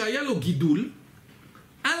 גילו שהיה לו גידול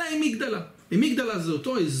על האמיגדלה. אמיגדלה זה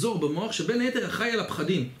אותו אזור במוח שבין היתר אחראי על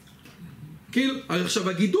הפחדים. כאילו, עכשיו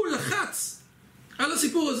הגידול לחץ על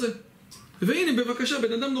הסיפור הזה. והנה בבקשה,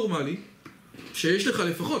 בן אדם נורמלי, שיש לך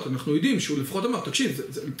לפחות, אנחנו יודעים שהוא לפחות אמר, תקשיב,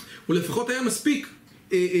 הוא לפחות היה מספיק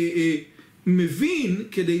מבין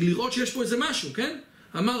כדי לראות שיש פה איזה משהו, כן?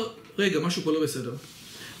 אמר, רגע, משהו פה לא בסדר.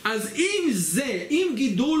 אז אם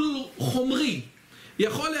גידול חומרי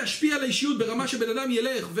יכול להשפיע על האישיות ברמה שבן אדם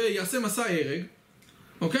ילך ויעשה מסע הרג,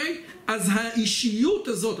 אוקיי? אז האישיות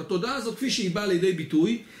הזאת, התודעה הזאת כפי שהיא באה לידי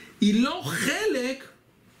ביטוי, היא לא חלק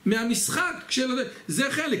מהמשחק.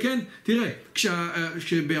 זה חלק, כן? תראה,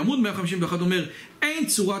 כשבעמוד 151 אומר, אין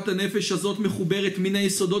צורת הנפש הזאת מחוברת מן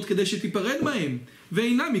היסודות כדי שתיפרד מהם,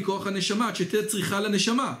 ואינה מכוח הנשמה, שתהיה צריכה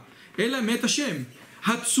לנשמה, אלא מת השם.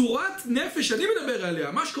 הצורת נפש שאני מדבר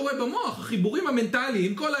עליה, מה שקורה במוח, החיבורים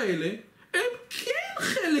המנטליים, כל האלה, הם כן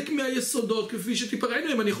חלק מהיסודות כפי שתיפרד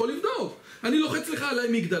מהם, אני יכול לבדוק. אני לוחץ לך על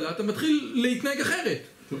המגדלה, אתה מתחיל להתנהג אחרת.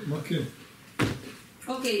 טוב, מה כן?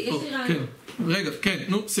 אוקיי, יש לי רעיון. רגע, כן,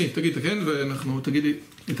 נו, תגיד, כן, ואנחנו, תגידי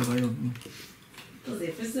את הרעיון. זה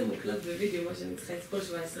יפה שזה מוקלט בווידאו, מה שאני צריכה לצפול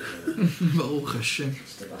 17. ברוך השם.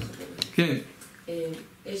 שתבח חברים. כן.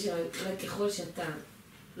 יש רעיון, ככל שאתה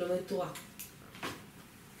לומד תורה,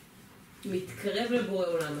 מתקרב לבורא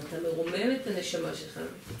עולם, אתה מרומם את הנשמה שלך,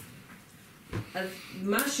 אז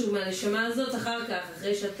משהו מהנשמה הזאת אחר כך,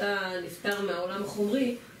 אחרי שאתה נפטר מהעולם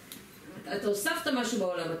החומרי, אתה הוספת משהו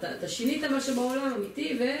בעולם, אתה שינית משהו בעולם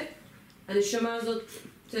אמיתי, והנשמה הזאת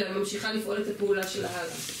ממשיכה לפעול את הפעולה של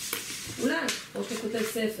ההלאה. אולי, או שאתה כותב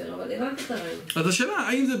ספר, אבל הבנת את הרעיון. אז השאלה,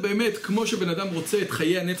 האם זה באמת כמו שבן אדם רוצה את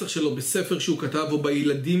חיי הנצח שלו בספר שהוא כתב, או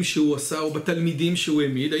בילדים שהוא עשה, או בתלמידים שהוא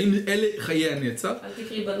העמיד, האם אלה חיי הנצח? אל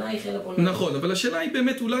תקריא בנייך אלא בוא נראה. נכון, אבל השאלה היא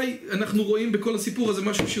באמת, אולי אנחנו רואים בכל הסיפור הזה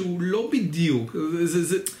משהו שהוא לא בדיוק.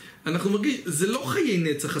 אנחנו מרגיש, זה לא חיי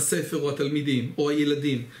נצח הספר או התלמידים, או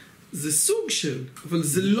הילדים. זה סוג של, אבל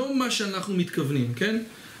זה לא מה שאנחנו מתכוונים, כן?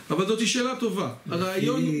 אבל זאת שאלה טובה.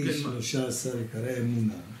 הרעיון הוא... לפי 13 עיקרי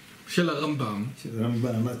אמונה. של הרמב"ם. של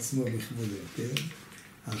הרמב"ם עצמו בכבודו, כן?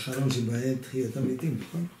 האחרון שבהם תחיית המתים,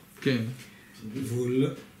 נכון? כן. והוא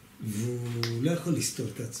לא יכול לסתור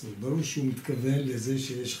את עצמו. ברור שהוא מתכוון לזה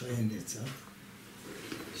שיש חיי נצח.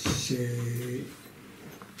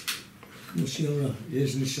 כמו שהיא אמרה,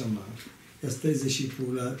 יש נשמה, עשתה איזושהי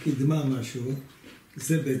פעולה, קידמה משהו,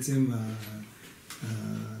 זה בעצם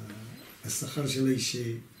השכר של האיש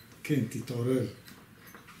שכן, תתעורר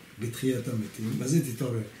בתחיית המתים. מה זה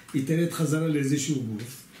תתעורר? היא תרד חזרה לאיזשהו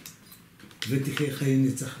גוף ותחיה חיי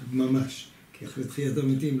נצח ממש, כי אחרי תחיית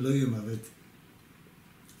המתים לא יהיה מוות.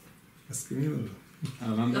 מסכימים או לא?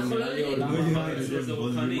 הרמב"ם נראה לי עולם הבית זה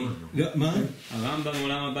רוחני. מה? הרמב"ם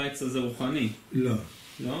עולם הבית זה רוחני. לא.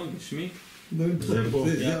 לא? גשמי? זה פה.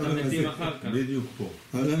 זה המתים אחר כך. בדיוק פה.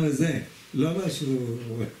 העולם הזה, לא משהו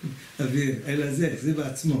אוויר, אלא זה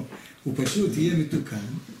בעצמו. הוא פשוט יהיה מתוקן,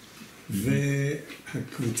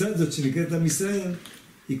 והקבוצה הזאת שנקראת עם ישראל,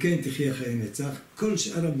 היא כן תחיה חיי נצח. כל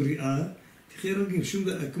שאר הבריאה תחיה רגיל,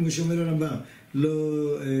 כמו שאומר הרמב"ם,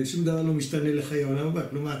 שום דבר לא משתנה לחיי העולם הבא,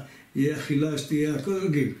 כלומר, יהיה אכילה, שתהיה, הכל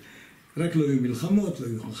רגיל. רק לא יהיו מלחמות, לא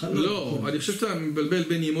יהיו מחלות. לא, אני חושב שאתה מבלבל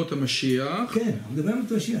בין ימות המשיח כן, מדבר על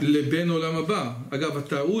המשיח. לבין עולם הבא. אגב,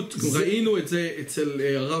 הטעות, ראינו את זה אצל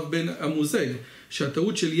הרב בן המוזג,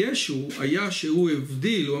 שהטעות של ישו היה שהוא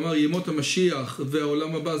הבדיל, הוא אמר ימות המשיח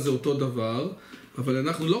והעולם הבא זה אותו דבר, אבל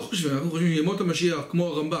אנחנו לא חושבים, אנחנו חושבים ימות המשיח כמו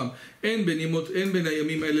הרמב"ם, אין בין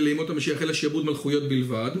הימים האלה לימות המשיח אלא שיעבוד מלכויות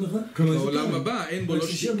בלבד. העולם הבא אין בו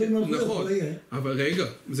לא נכון, אבל רגע,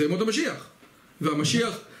 זה ימות המשיח,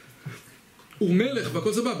 והמשיח הוא מלך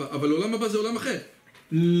והכל סבבה, אבל העולם הבא זה עולם אחר.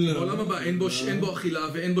 העולם הבא אין בו אכילה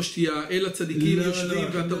ואין בו שתייה, אלא צדיקים יושבים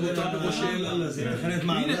ואתה רואה בראשם. זה אחרת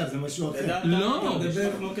מעלה, זה משהו אחר. לא,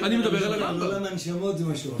 אני מדבר על הרמב"ם. העולם הנשמות זה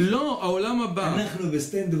משהו אחר. לא, העולם הבא. אנחנו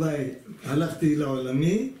בסטנד ביי, הלכתי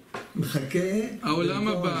לעולמי, מחכה. העולם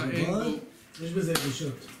הבא אין בו. יש בזה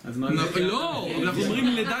גישות. לא, אנחנו אומרים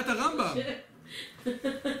לדעת הרמב"ם.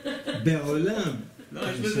 בעולם. לא,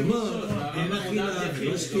 יש בזה גישות. אין אכילה,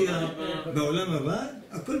 לא שתייה. בעולם הבא,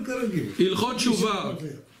 הכל כרגיל.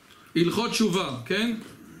 הלכות תשובה, כן?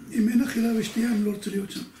 אם אין אכילה ושתייה, אני לא רוצה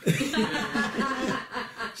להיות שם.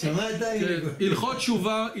 שמעת? הלכות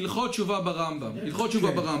תשובה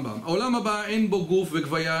ברמב"ם. העולם הבא אין בו גוף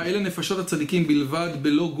וגוויה, אלא נפשות הצדיקים בלבד,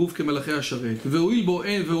 בלא גוף כמלאכי השרת.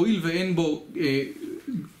 והואיל ואין בו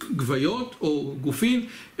גוויות או גופים,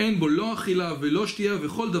 אין בו לא אכילה ולא שתייה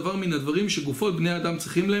וכל דבר מן הדברים שגופות בני אדם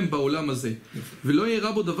צריכים להם בעולם הזה. ולא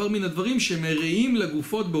יראה בו דבר מן הדברים שמראים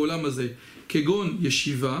לגופות בעולם הזה, כגון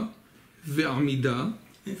ישיבה ועמידה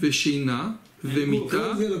ושינה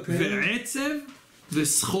ומיטה ועצב זה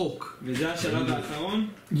שחוק. וזה השלב האחרון?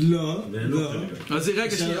 לא. אז רגע,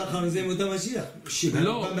 השלב שנייה. האחרון זה ימות המשיח.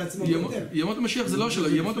 לא, ימות המשיח זה לא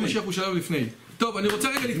שלב, ימות המשיח הוא שלב לפני. טוב, אני רוצה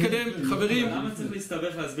רגע להתקדם, חברים. למה צריך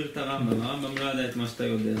להסתבך להסביר את הרמב"ם? הרמב"ם לא ידע את מה שאתה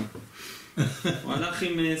יודע. הוא הלך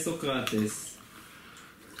עם סוקרטס.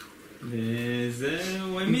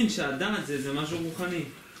 הוא האמין שהדעת זה משהו רוחני.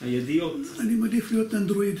 הידיעות. אני מעדיף להיות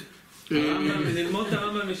אנדרואיד. ללמוד את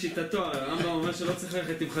הרמב"ם משיטתו, הרמב"ם אומר שלא צריך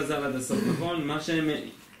ללכת עם חז"ל עד הסוף, נכון? מה שהם...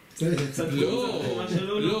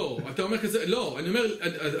 לא, אתה אומר כזה, לא, אני אומר,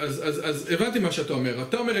 אז הבנתי מה שאתה אומר,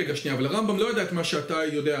 אתה אומר רגע שנייה, אבל הרמב"ם לא יודע את מה שאתה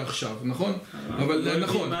יודע עכשיו, נכון? אבל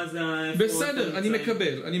נכון, בסדר,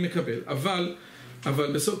 אני מקבל, אבל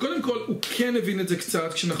קודם כל הוא כן הבין את זה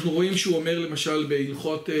קצת כשאנחנו רואים שהוא אומר למשל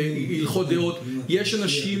בהלכות דעות יש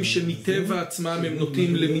אנשים שמטבע עצמם הם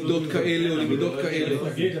נוטים למידות כאלה או למידות כאלה.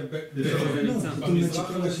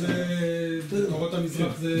 במזרח תורות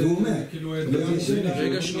המזרח זה כאילו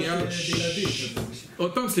רגע שנייה,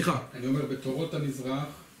 עוד פעם סליחה. אני אומר בתורות המזרח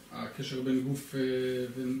הקשר בין גוף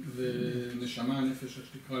ונשמה, נפש, איך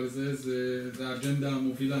שתקרא לזה, זה האג'נדה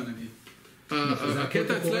המובילה נגיד.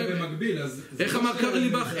 הקטע אצלם, איך אמר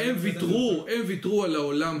קרליבך, הם ויתרו על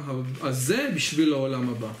העולם הזה בשביל העולם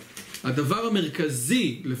הבא. הדבר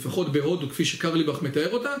המרכזי, לפחות בהודו, כפי שקרליבך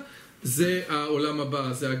מתאר אותה, זה העולם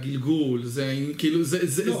הבא, זה הגלגול, זה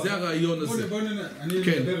הרעיון הזה. אני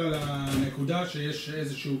מדבר על הנקודה שיש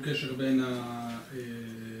איזשהו קשר בין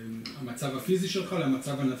המצב הפיזי שלך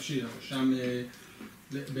למצב הנפשי. שם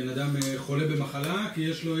בן אדם חולה במחלה כי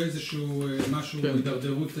יש לו איזשהו משהו,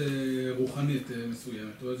 הידרדרות רוחנית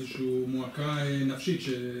מסוימת, או איזשהו מועקה נפשית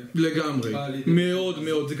לגמרי, מאוד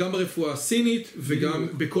מאוד, זה גם ברפואה הסינית וגם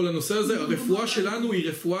בכל הנושא הזה. הרפואה שלנו היא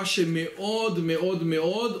רפואה שמאוד מאוד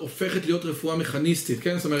מאוד הופכת להיות רפואה מכניסטית,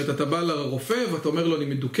 כן? זאת אומרת, אתה בא לרופא ואתה אומר לו אני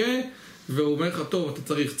מדוכא, והוא אומר לך טוב, אתה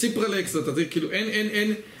צריך ציפרלקס, אתה צריך, כאילו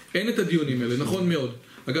אין את הדיונים האלה, נכון מאוד.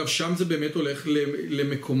 אגב, שם זה באמת הולך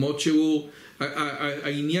למקומות שהוא,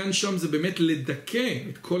 העניין שם זה באמת לדכא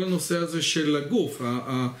את כל הנושא הזה של הגוף.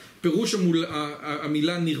 פירוש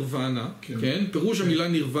המילה נירוונה, כן? פירוש המילה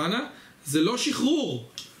נירוונה זה לא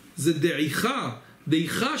שחרור, זה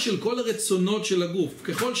דעיכה של כל הרצונות של הגוף.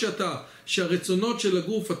 ככל שהרצונות של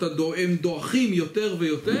הגוף הם דועכים יותר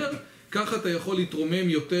ויותר, ככה אתה יכול להתרומם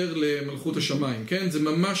יותר למלכות השמיים, כן? זה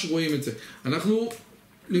ממש רואים את זה. אנחנו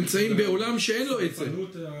נמצאים בעולם שאין לו את זה.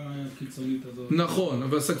 הסקפנות הקיצונית הזאת. נכון,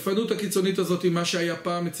 אבל הסקפנות הקיצונית הזאת היא מה שהיה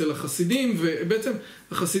פעם אצל החסידים, ובעצם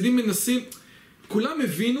החסידים מנסים, כולם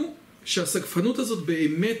הבינו שהסקפנות הזאת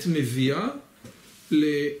באמת מביאה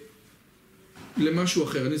למשהו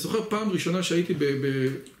אחר. אני זוכר פעם ראשונה שהייתי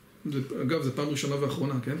אגב, זו פעם ראשונה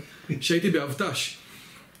ואחרונה, כן? שהייתי באבטש.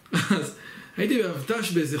 אז הייתי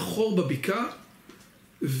באבטש באיזה חור בבקעה,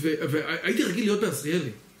 והייתי רגיל להיות בעזריאלי.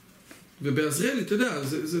 ובעזריאלי, אתה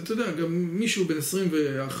יודע, גם מישהו בן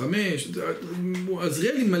 25,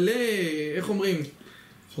 עזריאלי מלא, איך אומרים?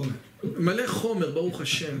 חומר. מלא חומר, ברוך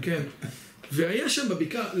השם, כן. והיה שם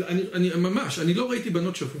בבקעה, ממש, אני לא ראיתי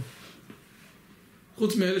בנות שבוע.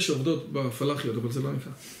 חוץ מאלה שעובדות בפלאחיות, אבל זה לא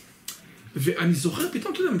נקרא. ואני זוכר,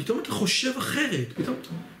 פתאום, אתה יודע, פתאום אתה חושב אחרת.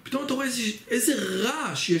 פתאום אתה רואה איזה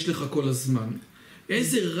רעש יש לך כל הזמן.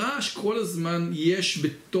 איזה רעש כל הזמן יש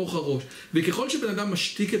בתוך הראש. וככל שבן אדם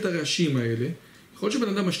משתיק את הרעשים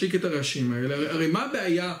האלה, הרי מה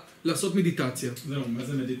הבעיה לעשות מדיטציה? זהו, מה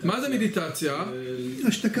זה מדיטציה? מה זה מדיטציה?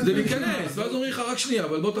 זה להיכנס, ואז אומרים לך רק שנייה,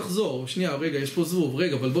 אבל בוא תחזור. שנייה, רגע, יש פה זבוב,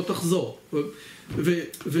 רגע, אבל בוא תחזור.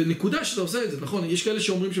 ונקודה שאתה עושה את זה, נכון? יש כאלה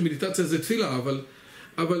שאומרים שמדיטציה זה תפילה,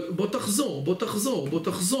 אבל בוא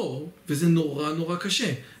תחזור, וזה נורא נורא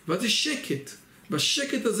קשה. ואז זה שקט.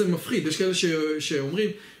 והשקט הזה מפחיד. יש כאלה שאומרים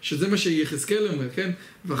שזה מה שיחזקאל אומר, כן?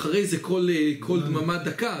 ואחרי זה כל דממה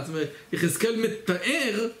דקה. זאת אומרת, יחזקאל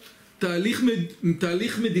מתאר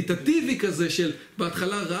תהליך מדיטטיבי כזה של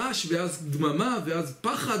בהתחלה רעש, ואז דממה, ואז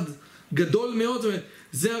פחד גדול מאוד. זאת אומרת,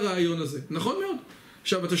 זה הרעיון הזה. נכון מאוד.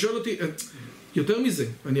 עכשיו, אתה שואל אותי, יותר מזה,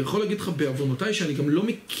 אני יכול להגיד לך בעוונותיי שאני גם לא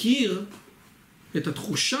מכיר את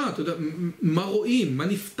התחושה, אתה יודע, מה רואים, מה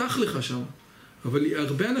נפתח לך שם. אבל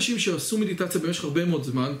הרבה אנשים שעשו מדיטציה במשך הרבה מאוד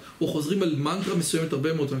זמן, או חוזרים על מנטרה מסוימת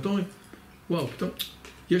הרבה מאוד זמן, אתה אומר, וואו, פתאום,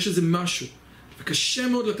 יש איזה משהו. וקשה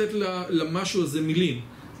מאוד לתת למשהו הזה מילים.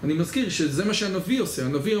 אני מזכיר שזה מה שהנביא עושה.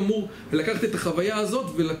 הנביא אמור לקחת את החוויה הזאת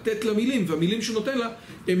ולתת לה מילים, והמילים שהוא נותן לה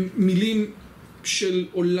הם מילים של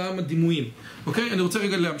עולם הדימויים. אוקיי? אני רוצה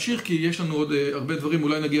רגע להמשיך, כי יש לנו עוד הרבה דברים,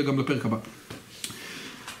 אולי נגיע גם לפרק הבא.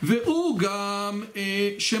 והוא גם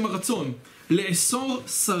שם הרצון. לאסור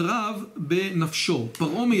שריו בנפשו.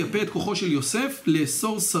 פרעה מייפה את כוחו של יוסף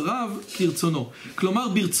לאסור שריו כרצונו. כלומר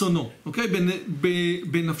ברצונו, אוקיי?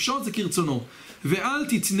 בנפשו זה כרצונו. ואל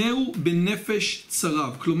תתנאו בנפש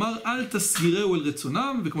צריו. כלומר, אל תסגירהו אל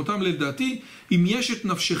רצונם, וכמותם לדעתי, אם יש את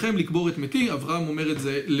נפשכם לקבור את מתי, אברהם אומר את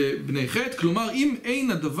זה לבני חטא. כלומר,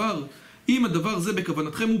 אם הדבר זה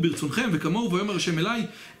בכוונתכם וברצונכם, וכמוהו ויאמר השם אליי,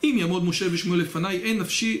 אם יעמוד משה ושמואל לפניי, אין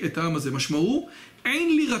נפשי את העם הזה. משמעו,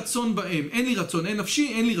 אין לי רצון בהם, אין לי רצון, אין נפשי,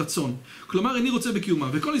 אין לי רצון. כלומר, איני רוצה בקיומה.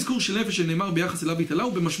 וכל אזכור של נפש שנאמר ביחס אליו התעלה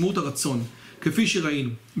הוא במשמעות הרצון, כפי שראינו.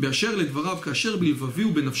 באשר לדבריו, כאשר בלבבי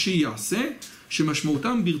ובנפשי יעשה,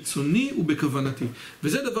 שמשמעותם ברצוני ובכוונתי.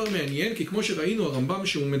 וזה דבר מעניין, כי כמו שראינו, הרמב"ם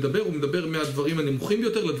שהוא מדבר, הוא מדבר מהדברים הנמוכים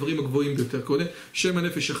ביותר לדברים הגבוהים ביותר. קודם, שם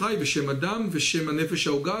הנפש החי ושם אדם ושם הנפש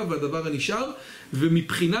ההוגה והדבר הנשאר,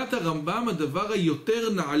 ומבחינת הרמב"ם הדבר היותר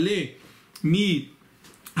נעלה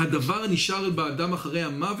מהדבר הנשאר באדם אחרי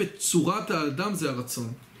המוות, צורת האדם זה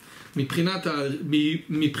הרצון.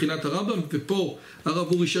 מבחינת הרמב"ם, ופה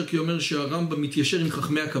הרב אורי שרקי אומר שהרמב"ם מתיישר עם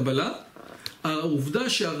חכמי הקבלה, העובדה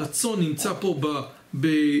שהרצון נמצא פה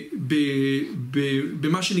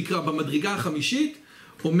במה שנקרא במדרגה החמישית,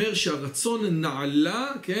 אומר שהרצון נעלה,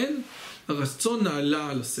 כן? הרצון נעלה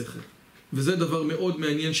על השכל. וזה דבר מאוד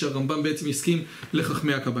מעניין שהרמב"ם בעצם הסכים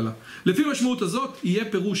לחכמי הקבלה. לפי משמעות הזאת יהיה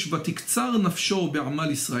פירוש ותקצר נפשו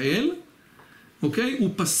בעמל ישראל, אוקיי? הוא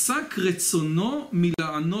פסק רצונו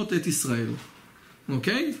מלענות את ישראל.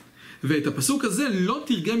 אוקיי? ואת הפסוק הזה לא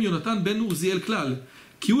תרגם יונתן בן עוזיאל כלל,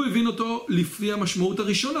 כי הוא הבין אותו לפי המשמעות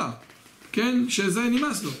הראשונה, כן? שזה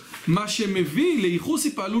נמאס לו. מה שמביא לייחוס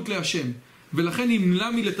התפעלות להשם, ולכן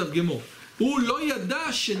נמנע מלתרגמו. הוא לא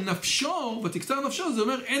ידע שנפשו, ותקצר נפשו, זה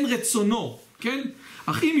אומר אין רצונו, כן?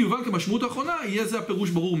 אך אם יובן כמשמעות האחרונה, יהיה זה הפירוש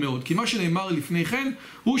ברור מאוד. כי מה שנאמר לפני כן,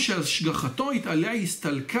 הוא שהשגחתו התעלה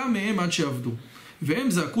הסתלקה מהם עד שעבדו.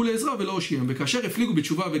 והם זעקו לעזרה ולא הושיעם. וכאשר הפליגו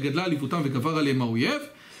בתשובה וגדלה עליבותם וגבר עליהם האויב,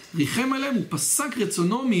 ריחם עליהם ופסק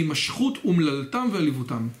רצונו מהימשכות ומללתם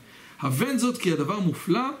ועליבותם. הבן זאת כי הדבר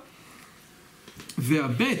מופלא,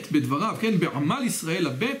 והבית בדבריו, כן, בעמל ישראל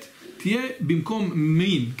הבית תהיה במקום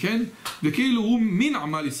מין, כן? וכאילו הוא מין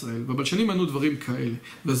עמל ישראל, ובלשנים ענו דברים כאלה.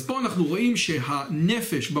 ואז פה אנחנו רואים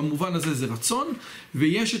שהנפש במובן הזה זה רצון,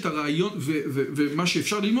 ויש את הרעיון, ומה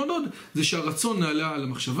שאפשר ללמוד עוד, זה שהרצון נעלה על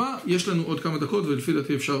המחשבה. יש לנו עוד כמה דקות, ולפי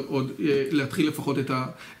דעתי אפשר עוד להתחיל לפחות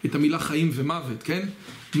את המילה חיים ומוות, כן?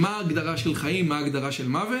 מה ההגדרה של חיים, מה ההגדרה של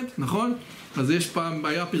מוות, נכון? אז יש פעם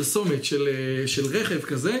בעיה פרסומת של רכב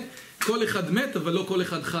כזה, כל אחד מת אבל לא כל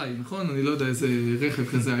אחד חי, נכון? אני לא יודע איזה רכב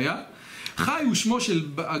כזה היה. חי הוא שמו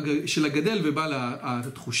של הגדל ובעל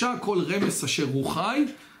התחושה, כל רמס אשר הוא חי,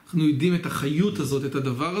 אנחנו יודעים את החיות הזאת, את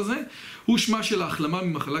הדבר הזה. הוא שמה של ההחלמה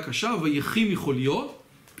ממחלה קשה, ויחי מחוליות,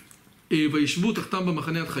 וישבו תחתם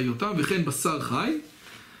במחנה עד חיותם, וכן בשר חי,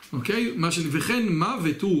 אוקיי? וכן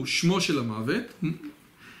מוות הוא שמו של המוות,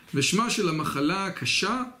 ושמה של המחלה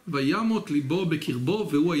הקשה, וימות ליבו בקרבו,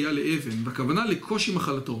 והוא היה לאבן, בכוונה לקושי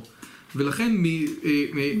מחלתו. ולכן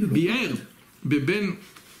ביאר בבן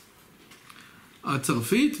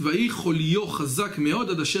הצרפית, והיא חוליו חזק מאוד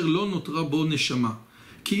עד אשר לא נותרה בו נשמה.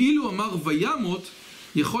 כאילו אמר וימות,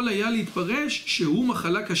 יכול היה להתפרש שהוא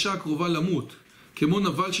מחלה קשה הקרובה למות, כמו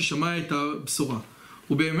נבל ששמע את הבשורה.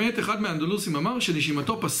 ובאמת אחד מהאנדלוסים אמר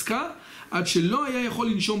שנשימתו פסקה עד שלא היה יכול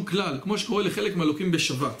לנשום כלל, כמו שקורה לחלק מהלוקים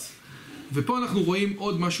בשבץ. ופה אנחנו רואים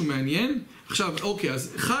עוד משהו מעניין. עכשיו, אוקיי,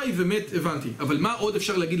 אז חי ומת הבנתי, אבל מה עוד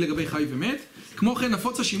אפשר להגיד לגבי חי ומת? כמו כן,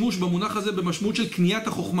 נפוץ השימוש במונח הזה במשמעות של קניית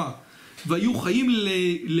החוכמה. והיו חיים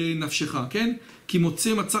לנפשך, כן? כי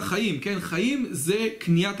מוצא מצא חיים, כן? חיים זה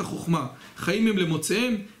קניית החוכמה. חיים הם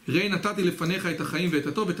למוצאיהם, ראה נתתי לפניך את החיים ואת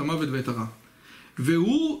הטוב, את המוות ואת הרע.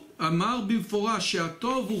 והוא אמר במפורש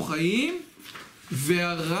שהטוב הוא חיים,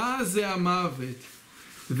 והרע זה המוות.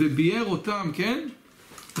 וביאר אותם, כן?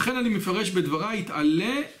 לכן אני מפרש בדבריי,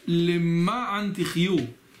 התעלה למען תחיו.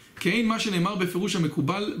 כן, מה שנאמר בפירוש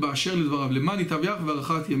המקובל באשר לדבריו, למען יתהווה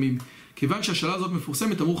והארכת ימים. כיוון שהשאלה הזאת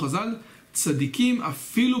מפורסמת, אמרו חז"ל, צדיקים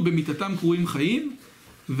אפילו במיתתם קרויים חיים,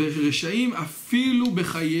 ורשעים אפילו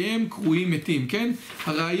בחייהם קרויים מתים, כן?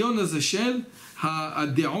 הרעיון הזה של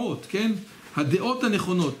הדעות, כן? הדעות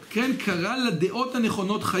הנכונות, כן? קרא לדעות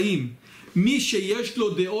הנכונות חיים. מי שיש לו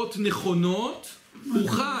דעות נכונות, הוא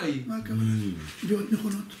חי. מה הכוונה? דעות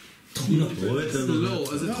נכונות. תכונות.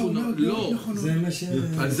 לא, אז זה תכונות. לא.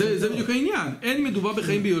 אז זה בדיוק העניין. אין מדובר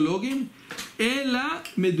בחיים ביולוגיים, אלא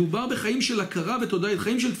מדובר בחיים של הכרה ותודעה,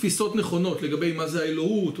 חיים של תפיסות נכונות לגבי מה זה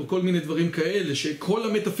האלוהות או כל מיני דברים כאלה, שכל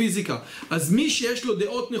המטאפיזיקה. אז מי שיש לו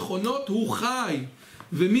דעות נכונות הוא חי.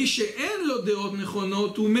 ומי שאין לו דעות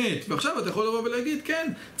נכונות הוא מת. ועכשיו אתה יכול לבוא ולהגיד,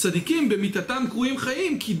 כן, צדיקים במיתתם קרויים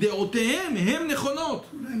חיים, כי דעותיהם הם נכונות.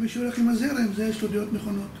 אולי מי שהולך עם הזרם, זה יש לו דעות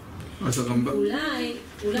נכונות. אז הרמב"ם. אולי...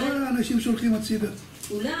 לא האנשים שהולכים הצידה.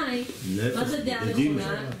 אולי, מה זה דעה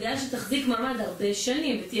נכונה? דעה שתחזיק מעמד הרבה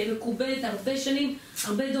שנים, ותהיה מקובלת הרבה שנים,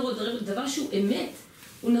 הרבה דורות, דבר שהוא אמת.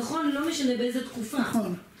 הוא נכון, לא משנה באיזה תקופה.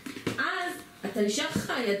 נכון. אז אתה נשאר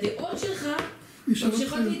חי, הדעות שלך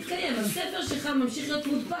ממשיכות להתקיים, הספר שלך ממשיך להיות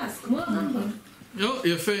מודפס, כמו הרמב"ם.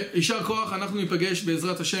 יפה, יישר כוח, אנחנו ניפגש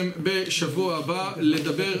בעזרת השם בשבוע הבא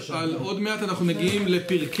לדבר על עוד מעט אנחנו מגיעים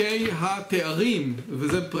לפרקי התארים,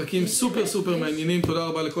 וזה פרקים סופר סופר מעניינים. תודה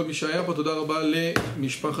רבה לכל מי שהיה פה, תודה רבה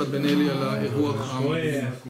למשפחת בן אלי על האירוח.